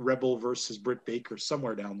inevitable Rebel versus Britt Baker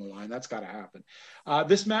somewhere down the line. That's got to happen.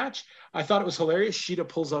 This match, I thought it was hilarious. Shida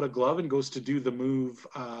pulls out a glove and goes to do the move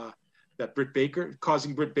that Britt Baker,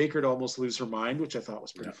 causing Britt Baker to almost lose her mind, which I thought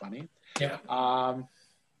was pretty funny. Yeah.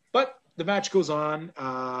 But the match goes on.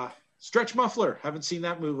 Stretch muffler. Haven't seen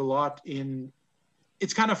that move a lot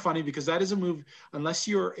it's kind of funny because that is a move, unless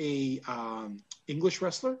you're a English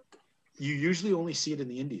wrestler, you usually only see it in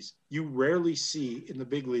the indies. You rarely see in the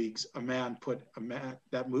big leagues a man put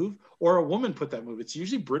that move or a woman put that move. It's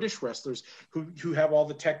usually British wrestlers who have all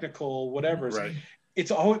the technical whatevers. Right.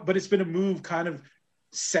 But it's been a move kind of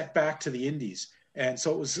set back to the indies. And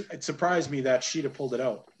so it surprised me that Shida pulled it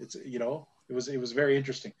out. It was very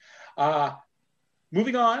interesting.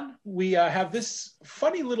 Moving on, we have this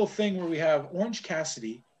funny little thing where we have Orange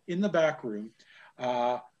Cassidy in the back room.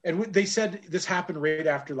 And they said this happened right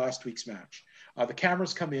after last week's match. The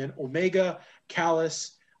cameras come in. Omega,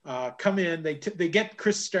 Callis come in. They get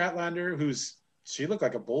Chris Statlander, she looked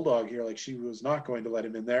like a bulldog here, like she was not going to let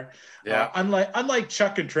him in there. Yeah. Unlike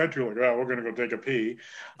Chuck and Trent, who are like, we're going to go take a pee.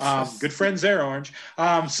 Good friends there, Orange.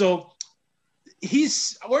 So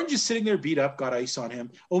Orange is sitting there beat up, got ice on him.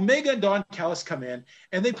 Omega and Don Callis come in,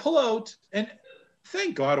 and they pull out, and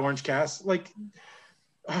thank God Orange Cass,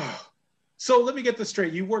 So let me get this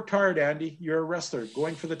straight. You worked hard, Andy. You're a wrestler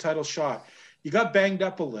going for the title shot. You got banged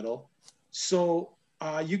up a little. So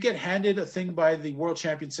you get handed a thing by the world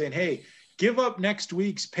champion saying, hey, give up next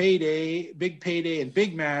week's payday, big payday and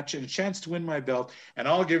big match and a chance to win my belt, and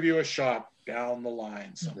I'll give you a shot down the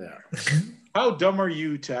line somewhere. Yeah. How dumb are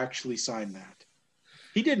you to actually sign that?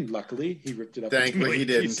 He didn't, luckily. He ripped it up. Thankfully he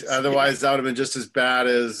didn't. Pieces. Otherwise, that would have been just as bad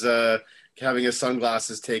as having his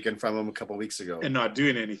sunglasses taken from him a couple of weeks ago. And not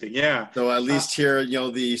doing anything, yeah. So at least here,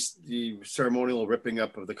 the ceremonial ripping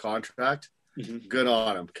up of the contract, good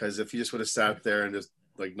on him. Because if he just would have sat there and just,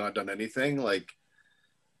 not done anything,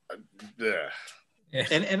 Yeah.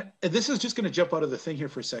 And this is just going to jump out of the thing here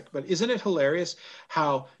for a sec, but isn't it hilarious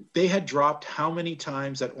how they had dropped how many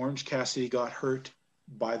times that Orange Cassidy got hurt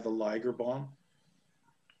by the Liger bomb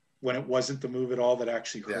when it wasn't the move at all that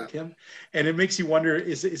actually hurt him? And it makes you wonder,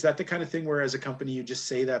 is that the kind of thing where as a company you just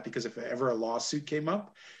say that because if ever a lawsuit came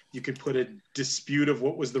up, you could put a dispute of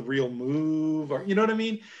what was the real move, or you know what I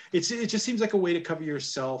mean? It just seems like a way to cover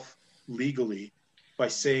yourself legally by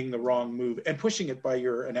saying the wrong move and pushing it by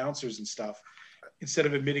your announcers and stuff, instead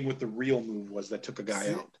of admitting what the real move was that took a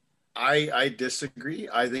guy out. I disagree.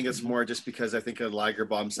 I think it's more just because I think a Liger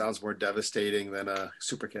bomb sounds more devastating than a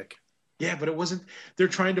super kick. Yeah, but it wasn't. They're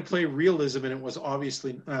trying to play realism, and it was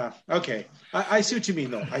obviously okay. I see what you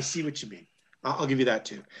mean, though. I see what you mean. I'll give you that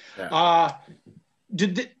too. Yeah.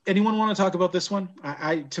 Did anyone want to talk about this one?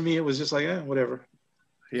 To me, it was just like whatever.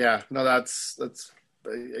 Yeah, no, that's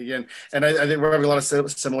again, and I think we're having a lot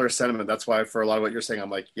of similar sentiment. That's why for a lot of what you're saying, I'm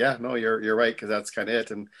like, yeah, no, you're right, because that's kind of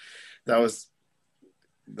it, and that's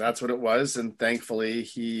what it was, and thankfully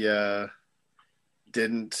he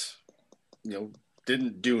didn't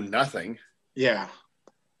do nothing. Yeah.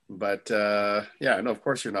 But no, of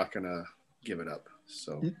course you're not gonna give it up.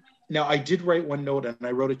 So now I did write one note, and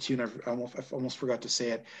I wrote it to you, and I almost forgot to say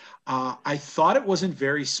it. I thought it wasn't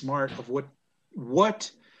very smart of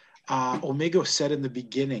what Omega said in the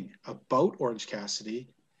beginning about Orange Cassidy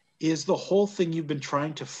is the whole thing you've been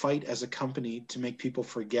trying to fight as a company to make people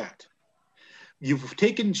forget. You've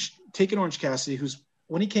taken Orange Cassidy,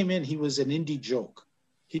 when he came in, he was an indie joke.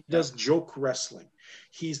 He does joke wrestling.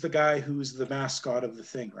 He's the guy who's the mascot of the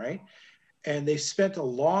thing, right? And they spent a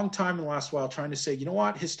long time in the last while trying to say, you know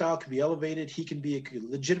what, his style can be elevated. He can be a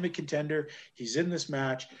legitimate contender. He's in this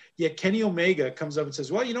match. Yet Kenny Omega comes up and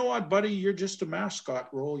says, well, you know what, buddy, you're just a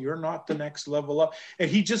mascot role. You're not the next level up. And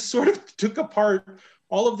he just sort of took apart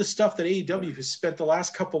all of the stuff that AEW has spent the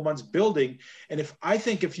last couple months building. And if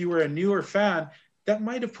you were a newer fan, that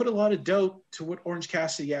might have put a lot of doubt to what Orange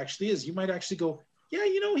Cassidy actually is. You might actually go, yeah,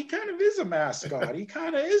 he kind of is a mascot. He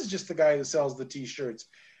kind of is just the guy that sells the T-shirts.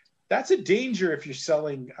 That's a danger if you're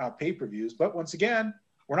selling pay-per-views. But once again,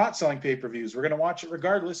 we're not selling pay-per-views. We're going to watch it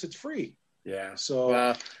regardless. It's free. Yeah.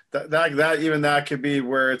 So that could be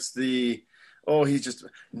where it's he's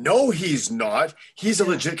not. He's a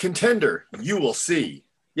legit contender. You will see.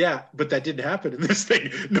 Yeah, but that didn't happen in this thing.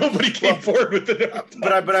 Nobody came forward with it.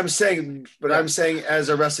 But I'm saying as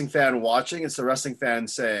a wrestling fan watching, it's the wrestling fan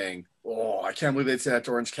saying, "Oh, I can't believe they'd say that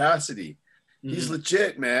to Orange Cassidy. He's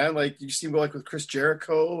legit, man. Like you see him go with Chris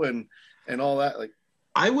Jericho and and all that. Like,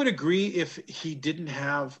 I would agree if he didn't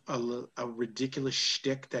have a ridiculous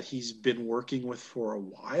shtick that he's been working with for a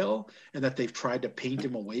while and that they've tried to paint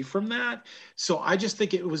him away from that. So I just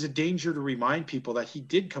think it was a danger to remind people that he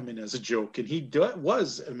did come in as a joke and he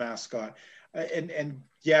was a mascot.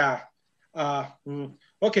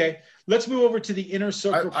 Okay, let's move over to the Inner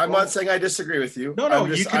Circle. I'm not saying I disagree with you. No,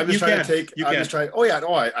 I'm just trying to take. I'm just trying. Oh yeah,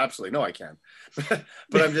 no, I absolutely no, I can.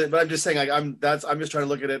 but I'm just saying, like, I'm just trying to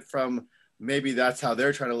look at it from. Maybe that's how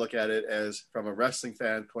they're trying to look at it, as from a wrestling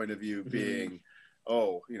fan point of view, being,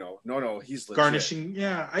 no, he's legit. Garnishing.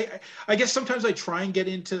 Yeah. I guess sometimes I try and get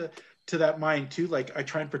into that mind too. Like I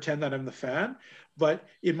try and pretend that I'm the fan, but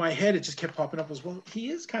in my head, it just kept popping up as, well, he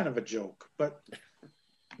is kind of a joke, but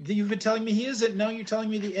you've been telling me he isn't. Now you're telling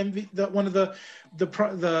me what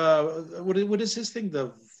is his thing?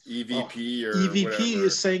 The EVP or EVP whatever.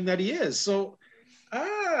 is saying that he is. So,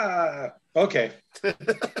 okay.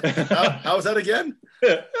 How's that again?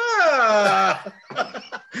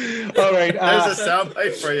 All right. There's a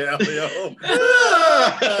soundbite for you, Elio.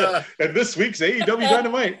 And this week's AEW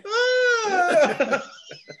Dynamite.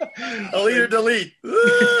 Elite or delete.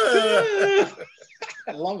 I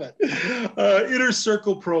love it. Inner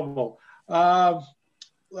Circle promo.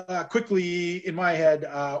 Quickly in my head,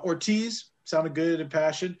 Ortiz sounded good and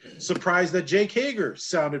passionate. Surprised that Jake Hager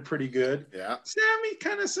sounded pretty good. Yeah. Sammy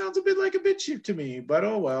kind of sounds a bit like a bitch to me, but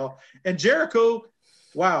oh well. And Jericho,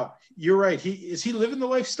 wow, you're right. Is he living the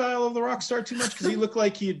lifestyle of the rock star too much? Because he looked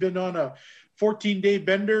like he had been on a 14-day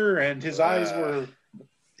bender and his eyes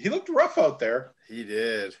he looked rough out there. He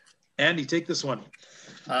did. Andy, take this one.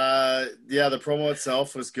 The promo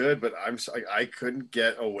itself was good, but I couldn't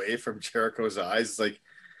get away from Jericho's eyes. It's like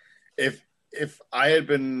if I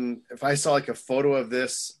saw like a photo of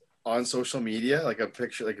this on social media, like a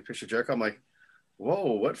picture of Jericho, I'm like,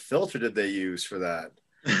 whoa, what filter did they use for that?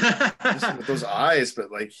 Just with those eyes,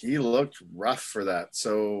 but like he looked rough for that.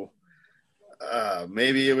 So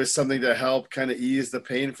maybe it was something to help kind of ease the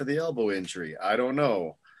pain for the elbow injury. I don't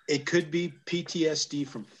know. It could be PTSD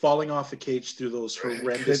from falling off the cage through those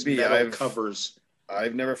horrendous metal covers.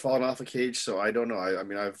 I've never fallen off a cage, so I don't know. I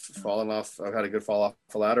mean, I've fallen off. I've had a good fall off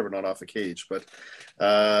a ladder, but not off a cage. But you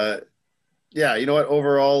know what?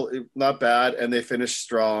 Overall, not bad, and they finished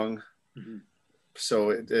strong. Mm-hmm. So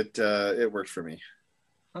it worked for me.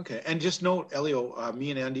 Okay, and just note, Elio,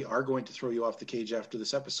 me and Andy are going to throw you off the cage after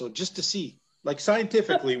this episode, just to see, like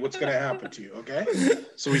scientifically, what's going to happen to you. Okay,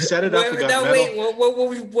 so we set it up.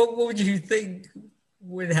 What would you think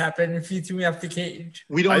would happen if you threw me off the cage?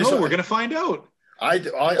 We don't know. We're going to find out. What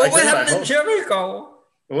happened to Jericho?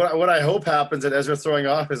 What I hope happens that Ezra throwing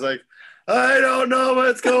off is like, I don't know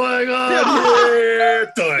what's going on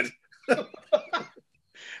here. Done.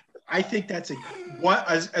 I think that's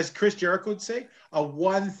as Chris Jericho would say, a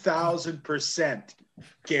 1,000%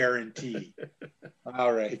 guarantee.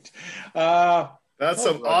 All right. That's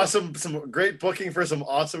some great booking for some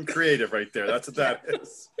awesome creative right there. That's what that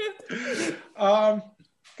is.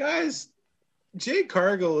 Guys, Jade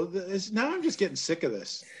Cargill is now. I'm just getting sick of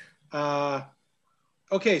this.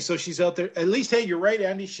 Okay, so she's out there. At least, hey, you're right,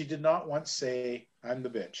 Andy. She did not once say, "I'm the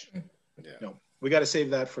bitch." Yeah. No, we got to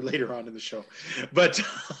save that for later on in the show. But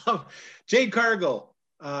Jade Cargill,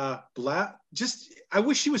 I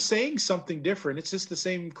wish she was saying something different. It's just the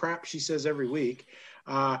same crap she says every week.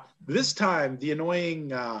 This time, the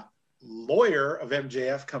annoying lawyer of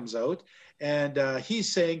MJF comes out, and he's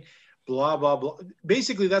saying, blah, blah, blah.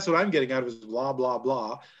 Basically, that's what I'm getting out of his blah, blah,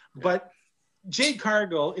 blah. Yeah. But Jade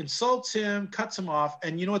Cargill insults him, cuts him off,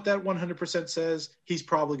 and you know what that 100% says? He's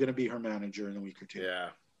probably going to be her manager in a week or two.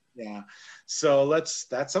 Yeah. So that's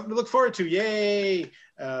something to look forward to. Yay!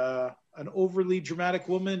 An overly dramatic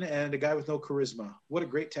woman and a guy with no charisma. What a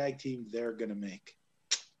great tag team they're going to make.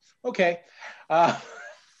 Okay.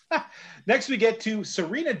 Next, we get to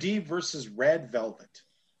Serena Deeb versus Red Velvet.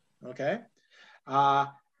 Okay.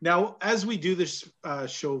 Now, as we do this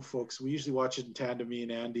show, folks, we usually watch it in tandem, me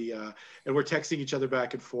and Andy, and we're texting each other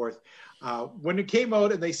back and forth. When it came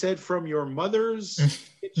out and they said from your mother's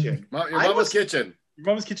kitchen. Your mama's kitchen. Your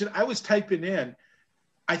mama's kitchen. I was typing in.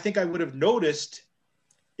 I think I would have noticed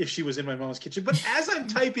if she was in my mama's kitchen. But as I'm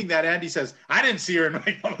typing that, Andy says, I didn't see her in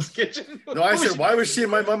my mama's kitchen. No, I said, why was she in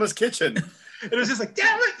my mama's kitchen? It was just like,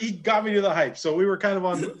 damn it. He got me to the hype. So we were kind of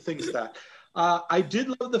on things that. I did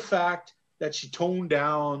love the fact that she toned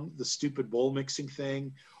down the stupid bowl mixing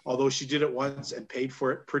thing, although she did it once and paid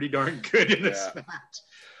for it pretty darn good in this match.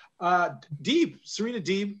 Serena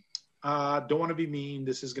Deeb, don't want to be mean.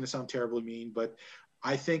 This is going to sound terribly mean, but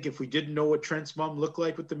I think if we didn't know what Trent's mom looked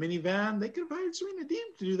like with the minivan, they could have hired Serena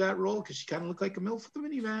Deeb to do that role because she kind of looked like a MILF with the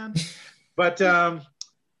minivan. But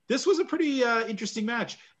This was a pretty interesting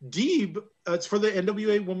match. Deeb, it's for the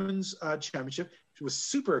NWA Women's Championship. She was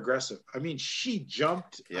super aggressive. I mean, she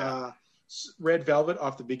jumped Red Velvet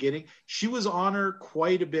off the beginning. She was on her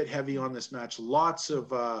quite a bit heavy on this match. Lots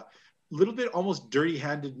of little bit almost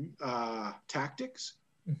dirty-handed tactics.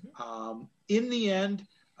 Mm-hmm. In the end,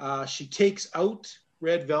 she takes out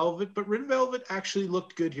Red Velvet, but Red Velvet actually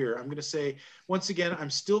looked good here. I'm going to say, once again, I'm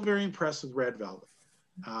still very impressed with Red Velvet.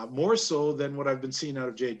 More so than what I've been seeing out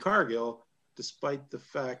of Jade Cargill, despite the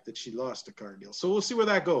fact that she lost to Cargill. So we'll see where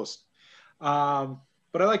that goes.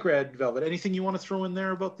 But I like Red Velvet. Anything you want to throw in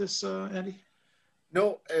there about this, Andy?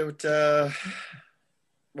 No,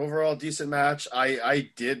 overall decent match. I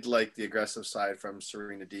did like the aggressive side from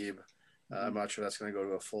Serena Deeb. I'm not sure that's going to go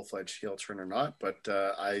to a full-fledged heel turn or not, but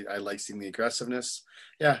I like seeing the aggressiveness.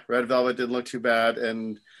 Yeah, Red Velvet didn't look too bad,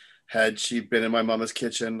 and had she been in my mama's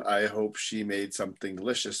kitchen, I hope she made something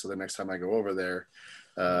delicious so the next time I go over there,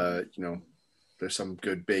 there's some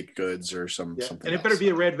good baked goods or something. And it better be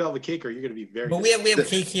a Red Velvet cake or you're going to be very But we have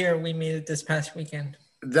cake here. We made it this past weekend.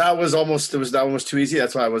 That one was too easy.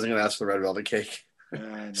 That's why I wasn't going to ask for the Red Velvet cake.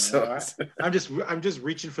 So I'm just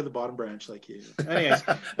reaching for the bottom branch like you. Anyways,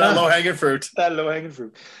 that low-hanging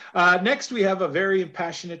fruit. Next, we have a very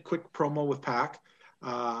passionate, quick promo with Pac.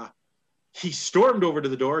 He stormed over to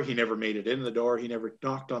the door. He never made it in the door. He never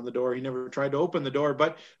knocked on the door. He never tried to open the door.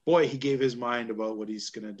 But boy, he gave his mind about what he's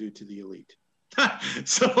going to do to the Elite.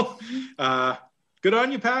 So good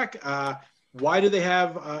on you, Pac. Why do they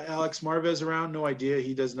have Alex Marvez around? No idea.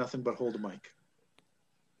 He does nothing but hold a mic.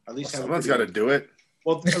 At least someone's got to do it.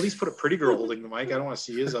 Well, at least put a pretty girl holding the mic. I don't want to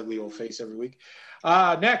see his ugly old face every week.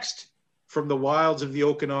 Next, from the wilds of the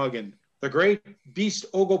Okanagan, the great Beast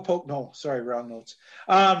Ogopoke. No, sorry, wrong notes.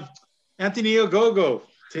 Anthony Ogogo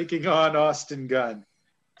taking on Austin Gunn.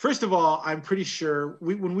 First of all, I'm pretty sure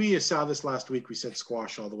when we saw this last week, we said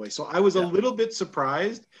squash all the way. So I was a little bit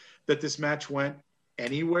surprised that this match went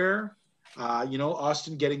anywhere.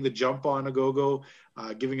 Austin getting the jump on Ogogo,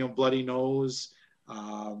 giving him a bloody nose.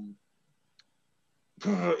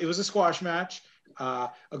 It was a squash match.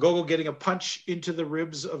 Ogogo getting a punch into the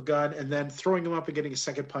ribs of Gunn and then throwing him up and getting a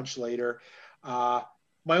second punch later.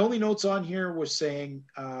 My only notes on here was saying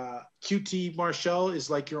QT Marshall is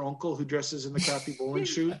like your uncle who dresses in the crappy bowling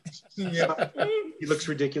shoe. He looks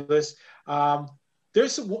ridiculous.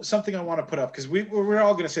 There's something I want to put up because we're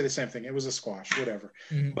all going to say the same thing. It was a squash, whatever.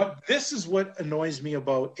 Mm-hmm. But this is what annoys me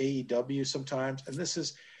about AEW sometimes. And this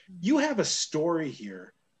is, you have a story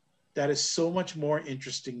here that is so much more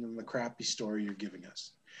interesting than the crappy story you're giving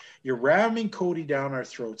us. You're ramming Cody down our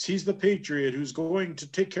throats. He's the Patriot who's going to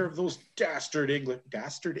take care of those dastard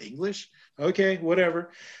English? Okay,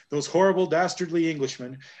 whatever. Those horrible, dastardly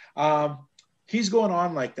Englishmen. He's going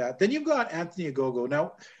on like that. Then you've got Anthony Ogogo.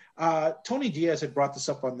 Now, Tony Diaz had brought this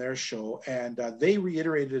up on their show, and they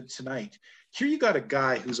reiterated it tonight. Here you got a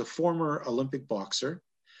guy who's a former Olympic boxer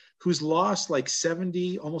who's lost like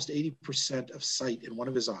 70, almost 80% of sight in one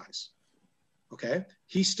of his eyes. Okay?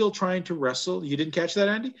 He's still trying to wrestle. You didn't catch that,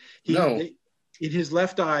 Andy? No. In his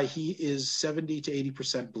left eye, he is 70 to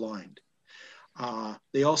 80% blind.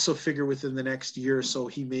 They also figure within the next year or so,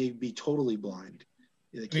 he may be totally blind.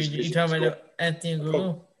 Like you talking about Anthony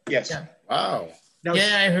Ogogo? Yes. Yeah. Wow. Now,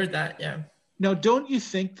 I heard that, yeah. Now, don't you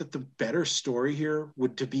think that the better story here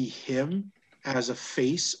would to be him as a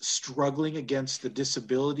face struggling against the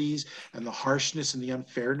disabilities and the harshness and the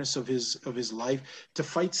unfairness of his life to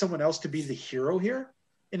fight someone else to be the hero here?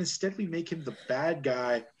 And instead we make him the bad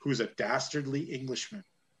guy who's a dastardly Englishman.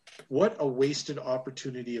 What a wasted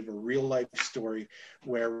opportunity of a real life story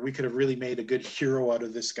where we could have really made a good hero out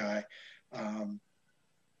of this guy.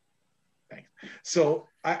 Thanks. So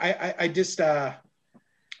I just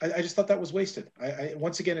thought that was wasted.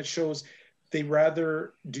 Once again, it shows they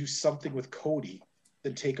rather do something with Cody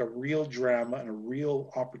than take a real drama and a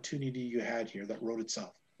real opportunity you had here that wrote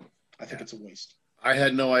itself. I think it's a waste. I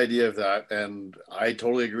had no idea of that, and I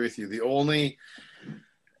totally agree with you. The only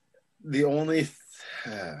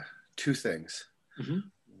two things. Mm-hmm.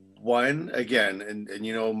 One, again, and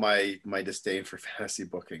my disdain for fantasy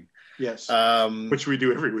booking. Yes. Which we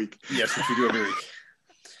do every week. Yes, which we do every week.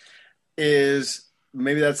 Is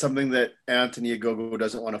maybe that's something that Anthony Ogogo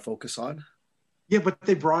doesn't want to focus on. Yeah, but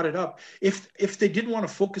they brought it up. If they didn't want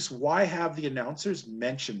to focus, why have the announcers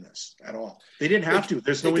mention this at all? They didn't have to.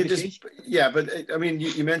 There's no indication. But I mean,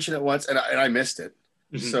 you mentioned it once, and I missed it.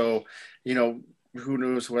 Mm-hmm. So, who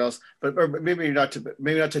knows what else? But or maybe not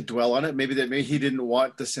to dwell on it. Maybe he didn't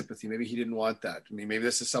want the sympathy. Maybe he didn't want that. I mean, maybe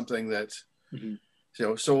this is something that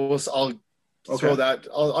So I'll throw that.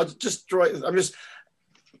 I'll just throw it.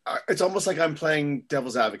 It's almost like I'm playing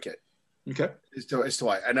devil's advocate. Okay. As to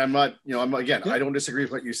why. And I'm not, I don't disagree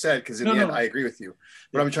with what you said, because in the end, I agree with you.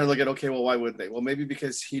 But I'm trying to look at, okay, well, why wouldn't they? Well, maybe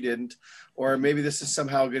because he didn't, or maybe this is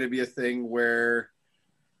somehow going to be a thing where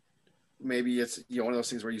maybe it's, one of those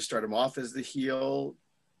things where you start him off as the heel,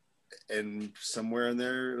 and somewhere in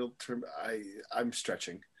there it'll turn. I'm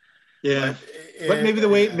stretching. Yeah, but maybe the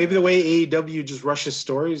way AEW just rushes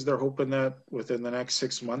stories, they're hoping that within the next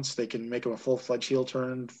 6 months they can make him a full-fledged heel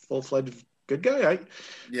turn, full-fledged good guy.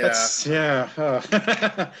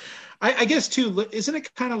 I guess too. Isn't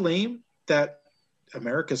it kind of lame that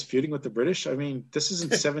America's feuding with the British? I mean, this isn't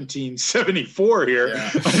 1774 here.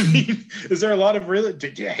 Yeah. I mean, is there a lot of really?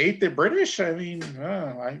 Did you hate the British? I mean,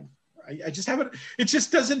 I just haven't. It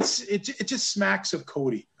just doesn't. It just smacks of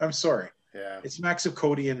Cody. I'm sorry. Yeah, it smacks of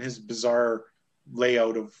Cody and his bizarre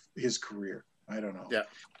layout of his career. I don't know.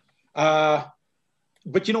 Yeah.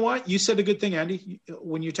 But you know what? You said a good thing, Andy.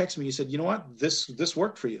 When you texted me, you said, "You know what? This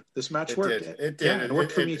worked for you. This match worked. It did. Yeah, it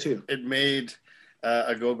worked for me too. It made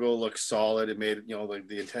Ogogo look solid. It made like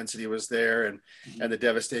the intensity was there, and the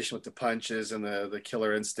devastation with the punches and the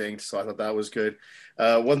killer instinct. So I thought that was good.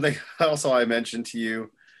 One thing also I mentioned to you,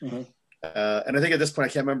 and I think at this point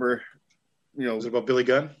I can't remember. Was it about Billy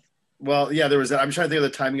Gunn? Well, yeah, there was. I'm trying to think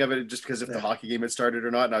of the timing of it, just because if the hockey game had started or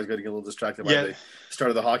not, and I was getting a little distracted by the start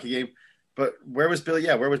of the hockey game. But where was Billy?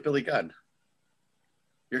 Yeah, where was Billy Gunn?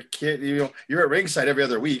 Your kid, you're at ringside every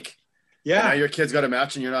other week. Yeah, and now your kid's got a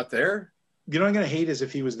match and you're not there. You know what I'm gonna hate is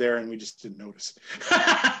if he was there and we just didn't notice.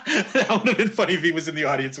 That would have been funny if he was in the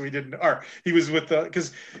audience and we didn't, or he was with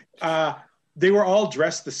because they were all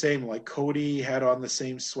dressed the same. Like Cody had on the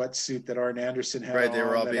same sweatsuit that Arn Anderson had. Right, they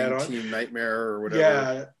were all being Team Nightmare or whatever.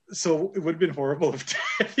 Yeah, so it would have been horrible if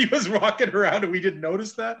he was walking around and we didn't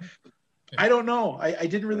notice that. I don't know. I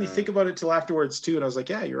didn't really think about it till afterwards too, and I was like,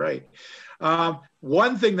 yeah, you're right.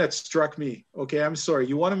 One thing that struck me. Okay, I'm sorry.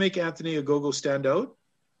 You want to make Anthony Ogogo stand out?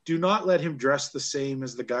 Do not let him dress the same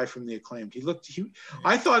as the guy from the Acclaimed.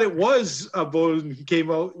 I thought it was a Bone came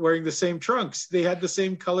out wearing the same trunks. They had the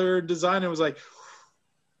same color design. I was like,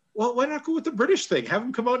 well, why not go with the British thing? Have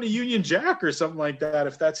him come out in a Union Jack or something like that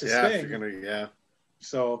if that's his thing.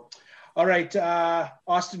 So, all right,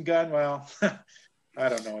 Austin Gunn. Well, I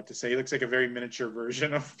don't know what to say. He looks like a very miniature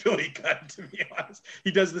version of Billy Gunn, to be honest.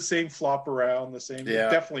 He does the same flop around, the same,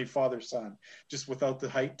 definitely father-son, just without the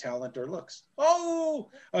height, talent, or looks. Oh,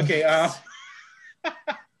 okay.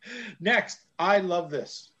 Next, I love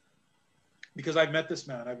this because I've met this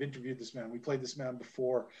man. I've interviewed this man. We played this man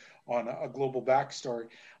before on a Global Backstory.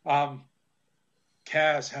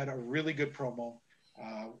 Kaz had a really good promo.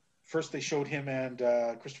 First, they showed him and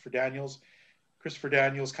Christopher Daniels. Christopher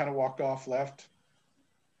Daniels kind of walked off, left.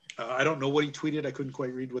 I don't know what he tweeted. I couldn't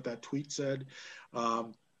quite read what that tweet said.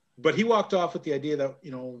 But he walked off with the idea that,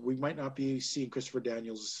 we might not be seeing Christopher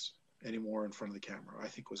Daniels anymore in front of the camera, I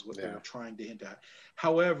think was what they were trying to hint at.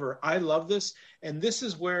 However, I love this. And this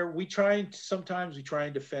is where sometimes we try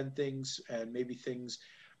and defend things, and maybe things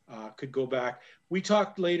could go back. We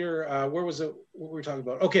talked later, where was it? What were we talking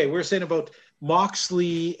about? Okay, we were saying about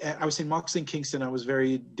Moxley. I was saying Moxley and Kingston. I was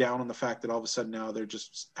very down on the fact that all of a sudden now they're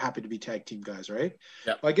just happy to be tag team guys, right?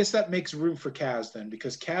 Yeah. Well, I guess that makes room for Kaz then,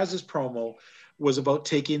 because Kaz's promo was about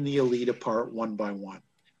taking the Elite apart one by one.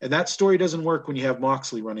 And that story doesn't work when you have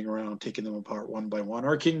Moxley running around taking them apart one by one,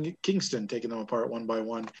 or Kingston taking them apart one by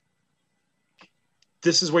one.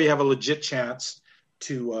 This is where you have a legit chance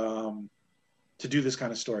to do this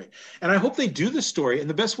kind of story. And I hope they do this story. And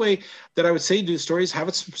the best way that I would say to do the story is have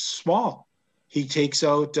it small. He takes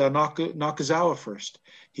out Nakazawa first.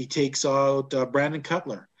 He takes out Brandon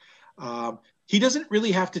Cutler. He doesn't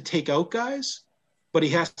really have to take out guys, but he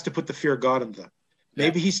has to put the fear of God into them.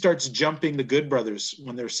 Maybe he starts jumping the Good Brothers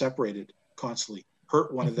when they're separated constantly.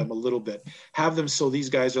 Hurt one of them a little bit. Have them so these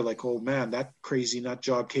guys are like, oh man, that crazy nut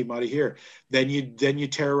job came out of here. Then you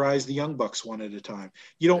terrorize the Young Bucks one at a time.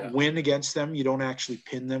 You don't win against them. You don't actually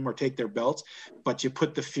pin them or take their belts, but you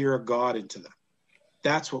put the fear of God into them.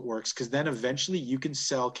 That's what works, because then eventually you can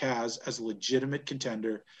sell Kaz as a legitimate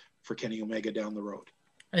contender for Kenny Omega down the road.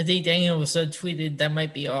 I think Daniel tweeted that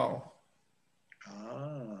might be all.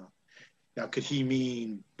 Now, could he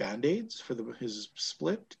mean Band-Aids for his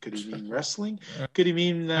split? Could he mean wrestling? Could he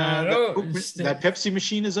mean that Pepsi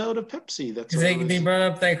machine is out of Pepsi? That's they brought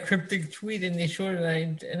up that cryptic tweet and they showed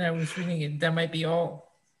it, and I was reading it. That might be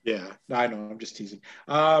all. Yeah, I know. I'm just teasing.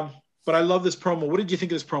 But I love this promo. What did you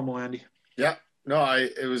think of this promo, Andy? Yeah, no,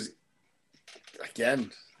 it was, again,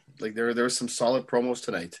 like there were some solid promos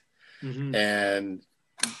tonight, and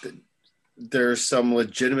there's some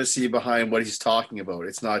legitimacy behind what he's talking about.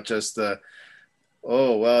 It's not just the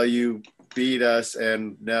oh, well, you beat us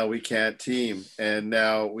and now we can't team. And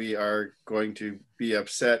now we are going to be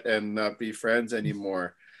upset and not be friends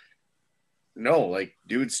anymore. No, like,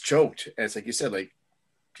 dude's choked. And it's like you said, like,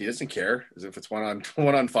 he doesn't care as if it's 1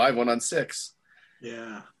 on 5, 1 on 6.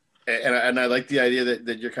 Yeah. And I like the idea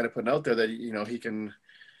that you're kind of putting out there that, you know, he can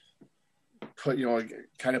put, you know,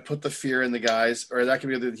 kind of put the fear in the guys, or that could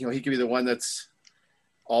be the, you know, he could be the one that's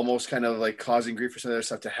almost kind of like causing grief for some other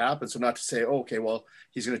stuff to happen. So not to say, oh, okay, well,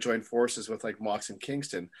 he's going to join forces with like Mox and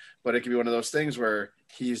Kingston, but it could be one of those things where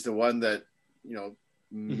he's the one that, you know,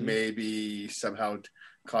 maybe somehow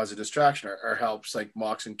cause a distraction or helps like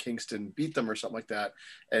Mox and Kingston beat them or something like that.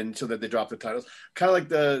 And so that they drop the titles, kind of like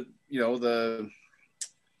the, you know,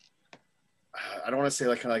 I don't want to say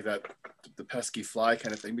like kind of like that, the pesky fly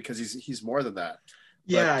kind of thing, because he's more than that.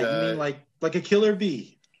 Yeah. But, you mean like a killer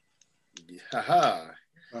bee? Haha.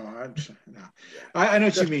 Oh, I know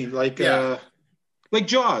what you mean. Like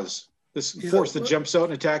Jaws, this force that jumps out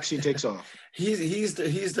in a taxi and takes off.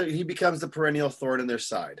 He becomes the perennial thorn in their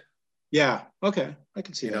side. Yeah. Okay. I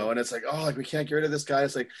can see that. You know, and it's like, oh, like we can't get rid of this guy.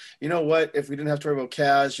 It's like, you know what? If we didn't have to worry about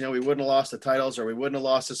Kaz, you know, we wouldn't have lost the titles, or we wouldn't have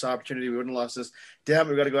lost this opportunity. We wouldn't have lost this. Damn,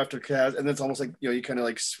 we got to go after Kaz. And then it's almost like, you know, you kind of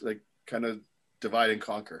like kind of divide and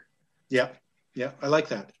conquer. Yeah. Yeah. I like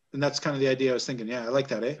that. And that's kind of the idea I was thinking. Yeah, I like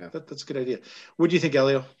that, eh? Yeah. That's a good idea. What do you think,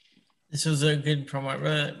 Elio? This was a good promo.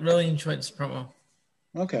 I really enjoyed this promo.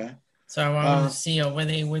 Okay. So I want to see where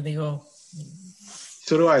they go.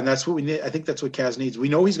 So do I, and that's what we need. I think that's what Kaz needs. We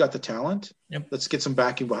know he's got the talent. Yep. Let's get some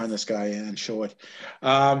backing behind this guy and show it.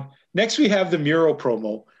 Next, we have the Miro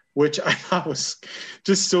promo, which I thought was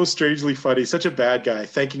just so strangely funny. Such a bad guy,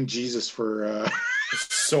 thanking Jesus for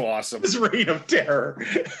so awesome his reign of terror.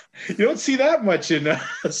 You don't see that much in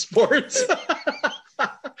sports.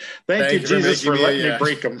 Thank you, Jesus, for letting me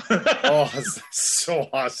break him. Oh, that's so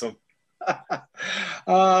awesome.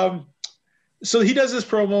 So he does this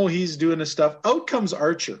promo. He's doing this stuff. Out comes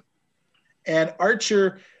Archer. And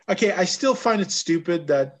Archer, okay, I still find it stupid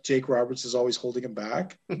that Jake Roberts is always holding him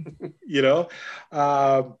back. You know?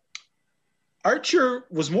 Archer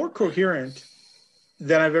was more coherent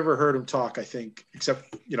than I've ever heard him talk, I think,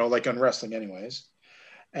 except, you know, like on wrestling anyways.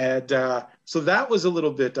 And so that was a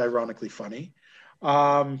little bit ironically funny.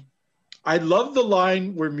 I love the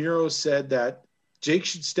line where Miro said that Jake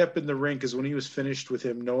should step in the ring because when he was finished with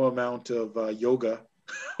him, no amount of yoga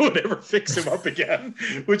would ever fix him up again,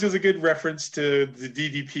 which is a good reference to the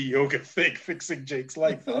DDP yoga thing, fixing Jake's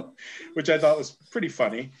life up, which I thought was pretty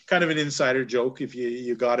funny. Kind of an insider joke if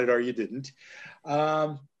you got it or you didn't.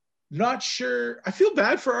 Not sure. I feel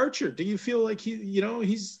bad for Archer. Do you feel like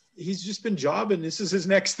he's just been jobbing? This is his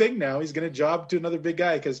next thing now. He's going to job to another big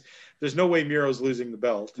guy because there's no way Miro's losing the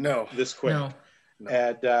belt. No. This quick. No.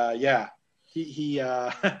 And He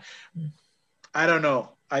I don't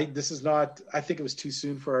know. I think it was too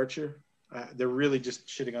soon for Archer. They're really just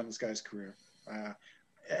shitting on this guy's career.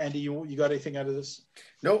 Andy, you got anything out of this?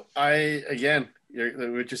 No,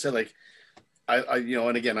 what you said, like, I you know,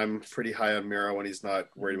 and again, I'm pretty high on Miro when he's not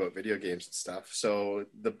worried about video games and stuff. So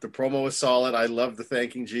the promo was solid. I love the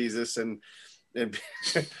thanking Jesus and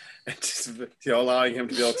just, you know, allowing him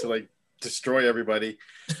to be able to like destroy everybody.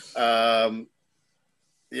 And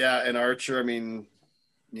Archer, I mean,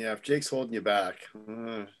 yeah, if Jake's holding you back,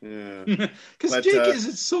 because Jake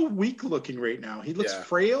is so weak looking right now. He looks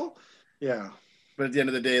frail. Yeah. But at the end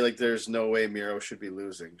of the day, like, there's no way Miro should be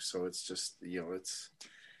losing. So it's just, you know, it's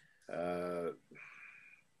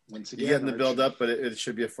once again, you get in the build up, but it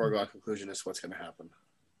should be a foregone conclusion as to what's going to happen.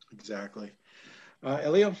 Exactly.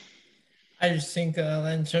 Elio? I just think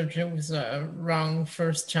Lance Archer was a wrong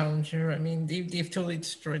first challenger. I mean, they've totally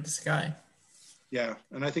destroyed this guy. Yeah,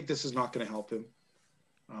 and I think this is not going to help him.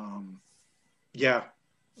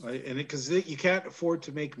 Because you can't afford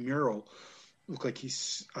to make Miro look like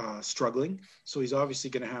he's struggling, so he's obviously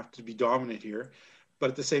going to have to be dominant here. But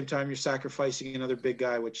at the same time, you're sacrificing another big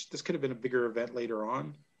guy, which this could have been a bigger event later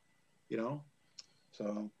on, you know?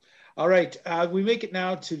 So, all right, we make it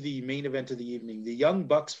now to the main event of the evening, the Young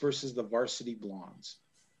Bucks versus the Varsity Blondes.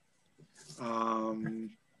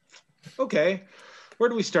 Okay, where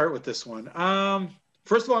do we start with this one?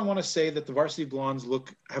 First of all, I want to say that the Varsity Blondes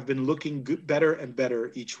have been looking better and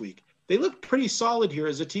better each week. They look pretty solid here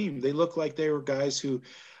as a team. They look like they were guys who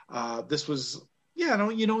this was,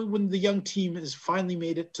 when the young team has finally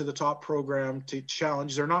made it to the top program to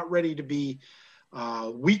challenge, they're not ready to be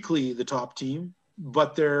weekly the top team,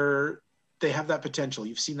 but they have that potential.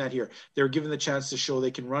 You've seen that here. They're given the chance to show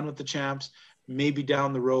they can run with the champs. Maybe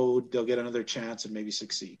down the road, they'll get another chance and maybe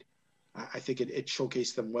succeed. I think it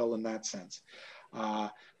showcased them well in that sense.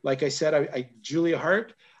 Like I said, Julia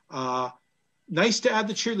Hart, nice to add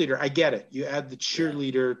the cheerleader. I get it. You add the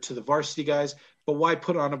cheerleader to the varsity guys, but why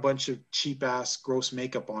put on a bunch of cheap ass gross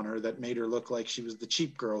makeup on her that made her look like she was the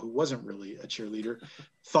cheap girl who wasn't really a cheerleader?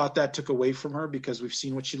 Thought that took away from her because we've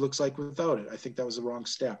seen what she looks like without it. I think that was the wrong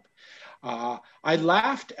step. I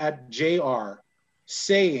laughed at JR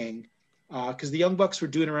saying, because the Young Bucks were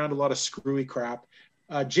doing around a lot of screwy crap.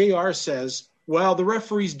 JR says, well, the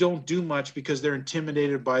referees don't do much because they're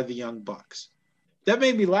intimidated by the Young Bucks. That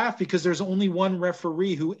made me laugh because there's only one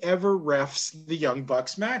referee who ever refs the Young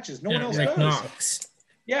Bucks matches. No one else Rick does. Knox.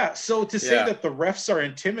 Yeah, so to say that the refs are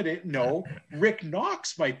intimidated, no, Rick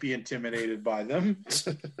Knox might be intimidated by them,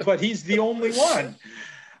 but he's the only one.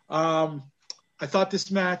 I thought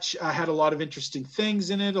this match had a lot of interesting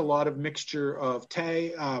things in it, a lot of mixture of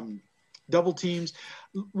double teams.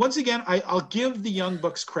 Once again, I'll give the Young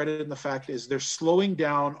Bucks credit in the fact is they're slowing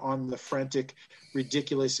down on the frantic,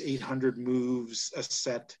 ridiculous 800 moves a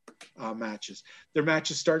set matches. Their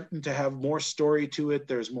match is starting to have more story to it.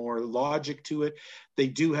 There's more logic to it. They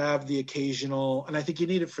do have the occasional, and I think you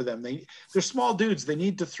need it for them. They're small dudes. They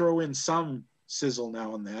need to throw in some sizzle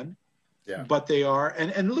now and then. Yeah. But they are,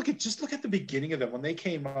 and look at the beginning of them when they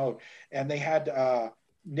came out, and they had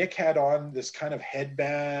Nick had on this kind of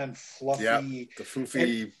headband, fluffy, the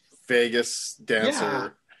foofy Vegas dancer. Yeah.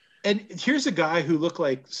 And here's a guy who looked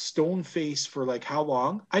like stone face for like how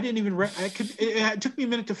long? I didn't even. It took me a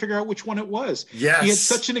minute to figure out which one it was. Yes, he had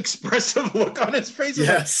such an expressive look on his face.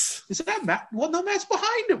 Yes, like, is that Matt? Well, no, Matt's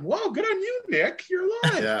behind him. Wow, good on you, Nick. You're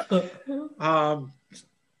alive. Yeah.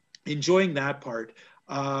 Enjoying that part.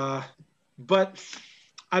 But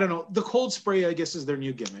I don't know. The cold spray, I guess, is their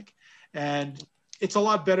new gimmick, and it's a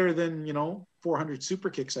lot better than 400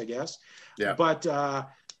 super kicks, I guess. Yeah. But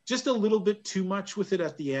just a little bit too much with it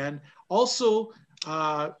at the end. Also,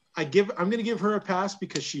 I'm going to give her a pass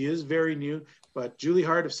because she is very new. But Julie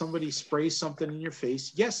Hart, if somebody sprays something in your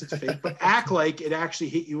face, yes, it's fake, but act like it actually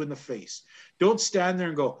hit you in the face. Don't stand there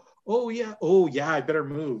and go, oh yeah, I better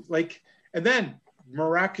move. And then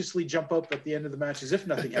miraculously jump up at the end of the match as if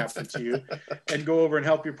nothing happened to you and go over and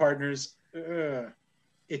help your partners.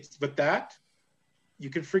 But that, you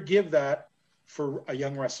can forgive that for a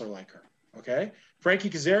young wrestler like her. Okay. Frankie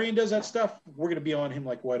Kazarian does that stuff. We're going to be on him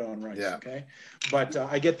like white on rice. Yeah. Okay. But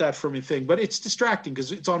I get that from a thing, but it's distracting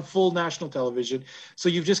because it's on full national television. So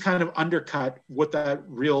you've just kind of undercut what that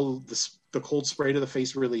the cold spray to the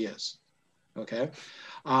face really is. Okay.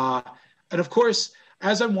 And of course,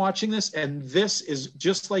 as I'm watching this, and this is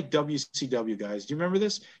just like WCW, guys. Do you remember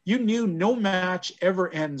this? You knew no match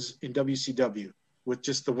ever ends in WCW with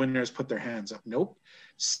just the winners put their hands up. Nope.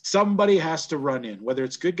 Somebody has to run in, whether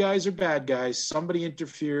it's good guys or bad guys. Somebody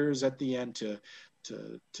interferes at the end to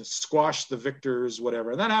squash the victors,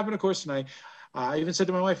 whatever. And that happened, of course, tonight. I even said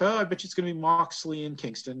to my wife, I bet you it's going to be Moxley and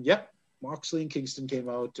Kingston. Yep, Moxley and Kingston came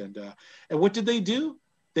out. And what did they do?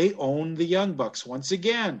 They owned the Young Bucks. Once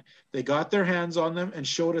again, they got their hands on them and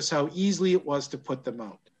showed us how easily it was to put them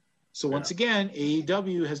out. So once again,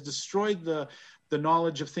 AEW has destroyed the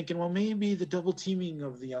knowledge of thinking, well, maybe the double teaming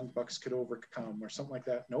of the Young Bucks could overcome or something like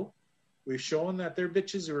that. Nope. We've shown that they're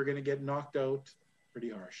bitches who are going to get knocked out pretty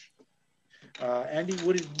harsh. Andy,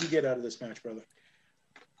 what did you get out of this match, brother?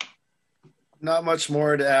 Not much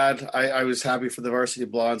more to add. I was happy for the Varsity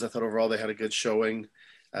Blondes. I thought overall they had a good showing.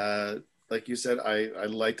 Like you said, I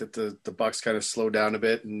liked that the Bucks kind of slowed down a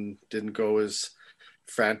bit and didn't go as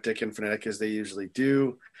frantic and frenetic as they usually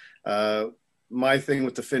do. My thing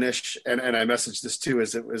with the finish, and I messaged this too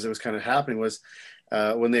as it was kind of happening, was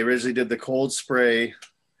when they originally did the cold spray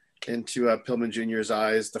into Pillman Jr.'s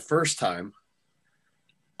eyes the first time,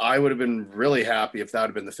 I would have been really happy if that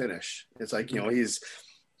had been the finish. It's like,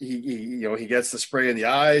 he gets the spray in the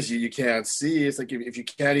eyes, you can't see. It's like if you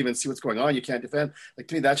can't even see what's going on, you can't defend. Like,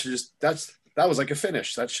 to me, that was like a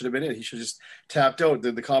finish. That should have been it. He should have just tapped out.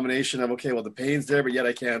 The combination of, okay, well, the pain's there, but yet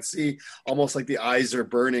I can't see. Almost like the eyes are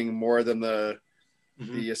burning more than the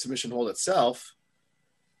submission hold itself.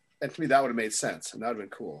 And to me, that would have made sense, and that would have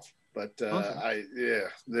been cool. But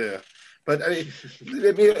But I mean,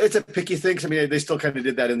 it's a picky thing. 'Cause, I mean, they still kind of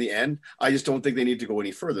did that in the end. I just don't think they need to go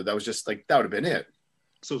any further. That was just like, that would have been it.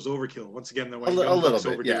 So it's overkill. Once again, a little bit.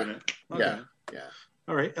 Overdoing it. Okay. Yeah.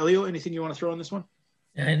 All right, Elio, anything you want to throw on this one?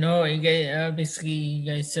 I know you guys basically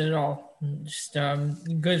you guys said it all. Just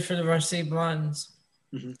good for the Varsity Blondes.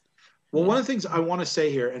 Mm-hmm. Well, one of the things I want to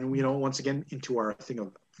say here, and once again into our thing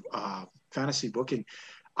of fantasy booking,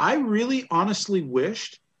 I really honestly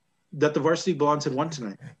wished that the Varsity Blondes had won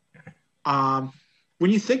tonight.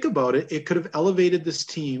 When you think about it, it could have elevated this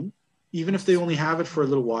team Even if they only have it for a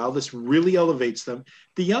little while, this really elevates them.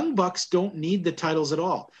 The Young Bucks don't need the titles at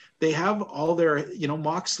all. They have all their,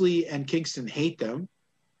 Moxley and Kingston hate them.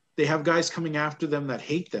 They have guys coming after them that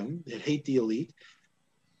hate them, that hate the Elite.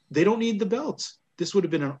 They don't need the belts. This would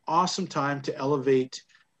have been an awesome time to elevate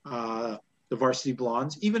the Varsity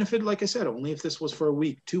Blondes, even if it, like I said, only if this was for a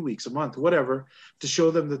week, 2 weeks, a month, whatever, to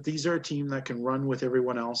show them that these are a team that can run with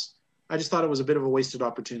everyone else. I just thought it was a bit of a wasted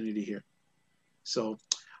opportunity here. So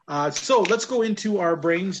let's go into our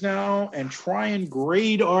brains now and try and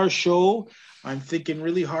grade our show. I'm thinking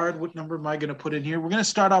really hard. What number am I going to put in here? We're going to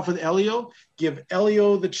start off with Elio. Give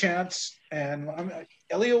Elio the chance. And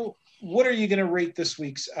Elio, what are you going to rate this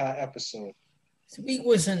week's episode? This week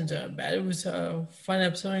wasn't bad. It was a fun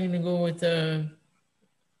episode. I'm going to go with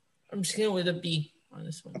I'm just going to go with a B on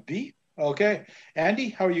this one. A B? Okay. Andy,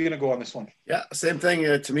 how are you going to go on this one? Yeah, same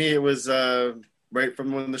thing. To me, it was right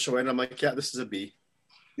from when the show ended. I'm like, yeah, this is a B.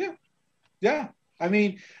 Yeah. I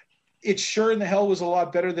mean, it sure in the hell was a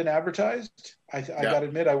lot better than advertised. I got to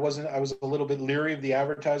admit, I was a little bit leery of the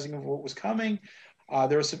advertising of what was coming.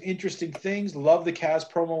 There were some interesting things. Love the Kaz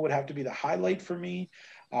promo would have to be the highlight for me.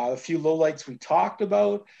 A few lowlights we talked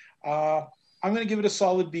about. I'm going to give it a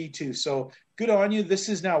solid B too. So good on you. This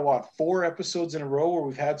is now 4 episodes in a row where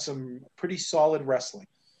we've had some pretty solid wrestling.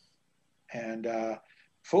 And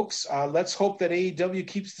folks, let's hope that AEW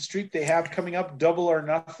keeps the streak they have coming up, Double or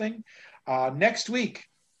Nothing. Next week,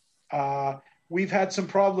 we've had some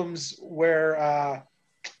problems where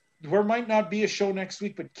there might not be a show next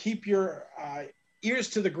week, but keep your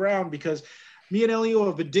ears to the ground because me and Elio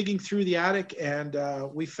have been digging through the attic and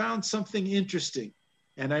we found something interesting.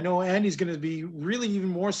 And I know Andy's going to be really even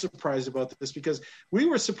more surprised about this because we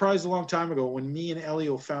were surprised a long time ago when me and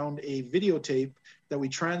Elio found a videotape that we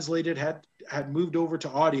translated, had moved over to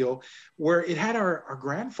audio, where it had our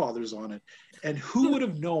grandfathers on it. And who would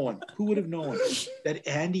have known that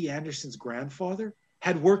Andy Anderson's grandfather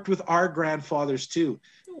had worked with our grandfathers too?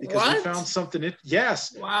 Because we found something.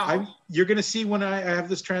 Yes. Wow. You're going to see when I have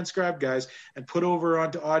this transcribed, guys, and put over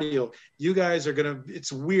onto audio. You guys are going to,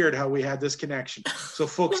 it's weird how we had this connection. So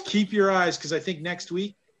folks, keep your eyes because I think next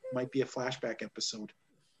week might be a flashback episode.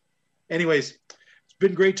 Anyways, it's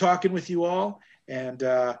been great talking with you all. And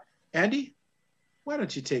Andy, why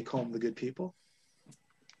don't you take home the good people?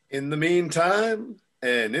 In the meantime,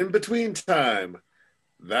 and in between time,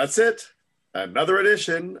 that's it. Another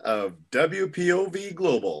edition of WPOV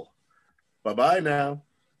Global. Bye-bye now.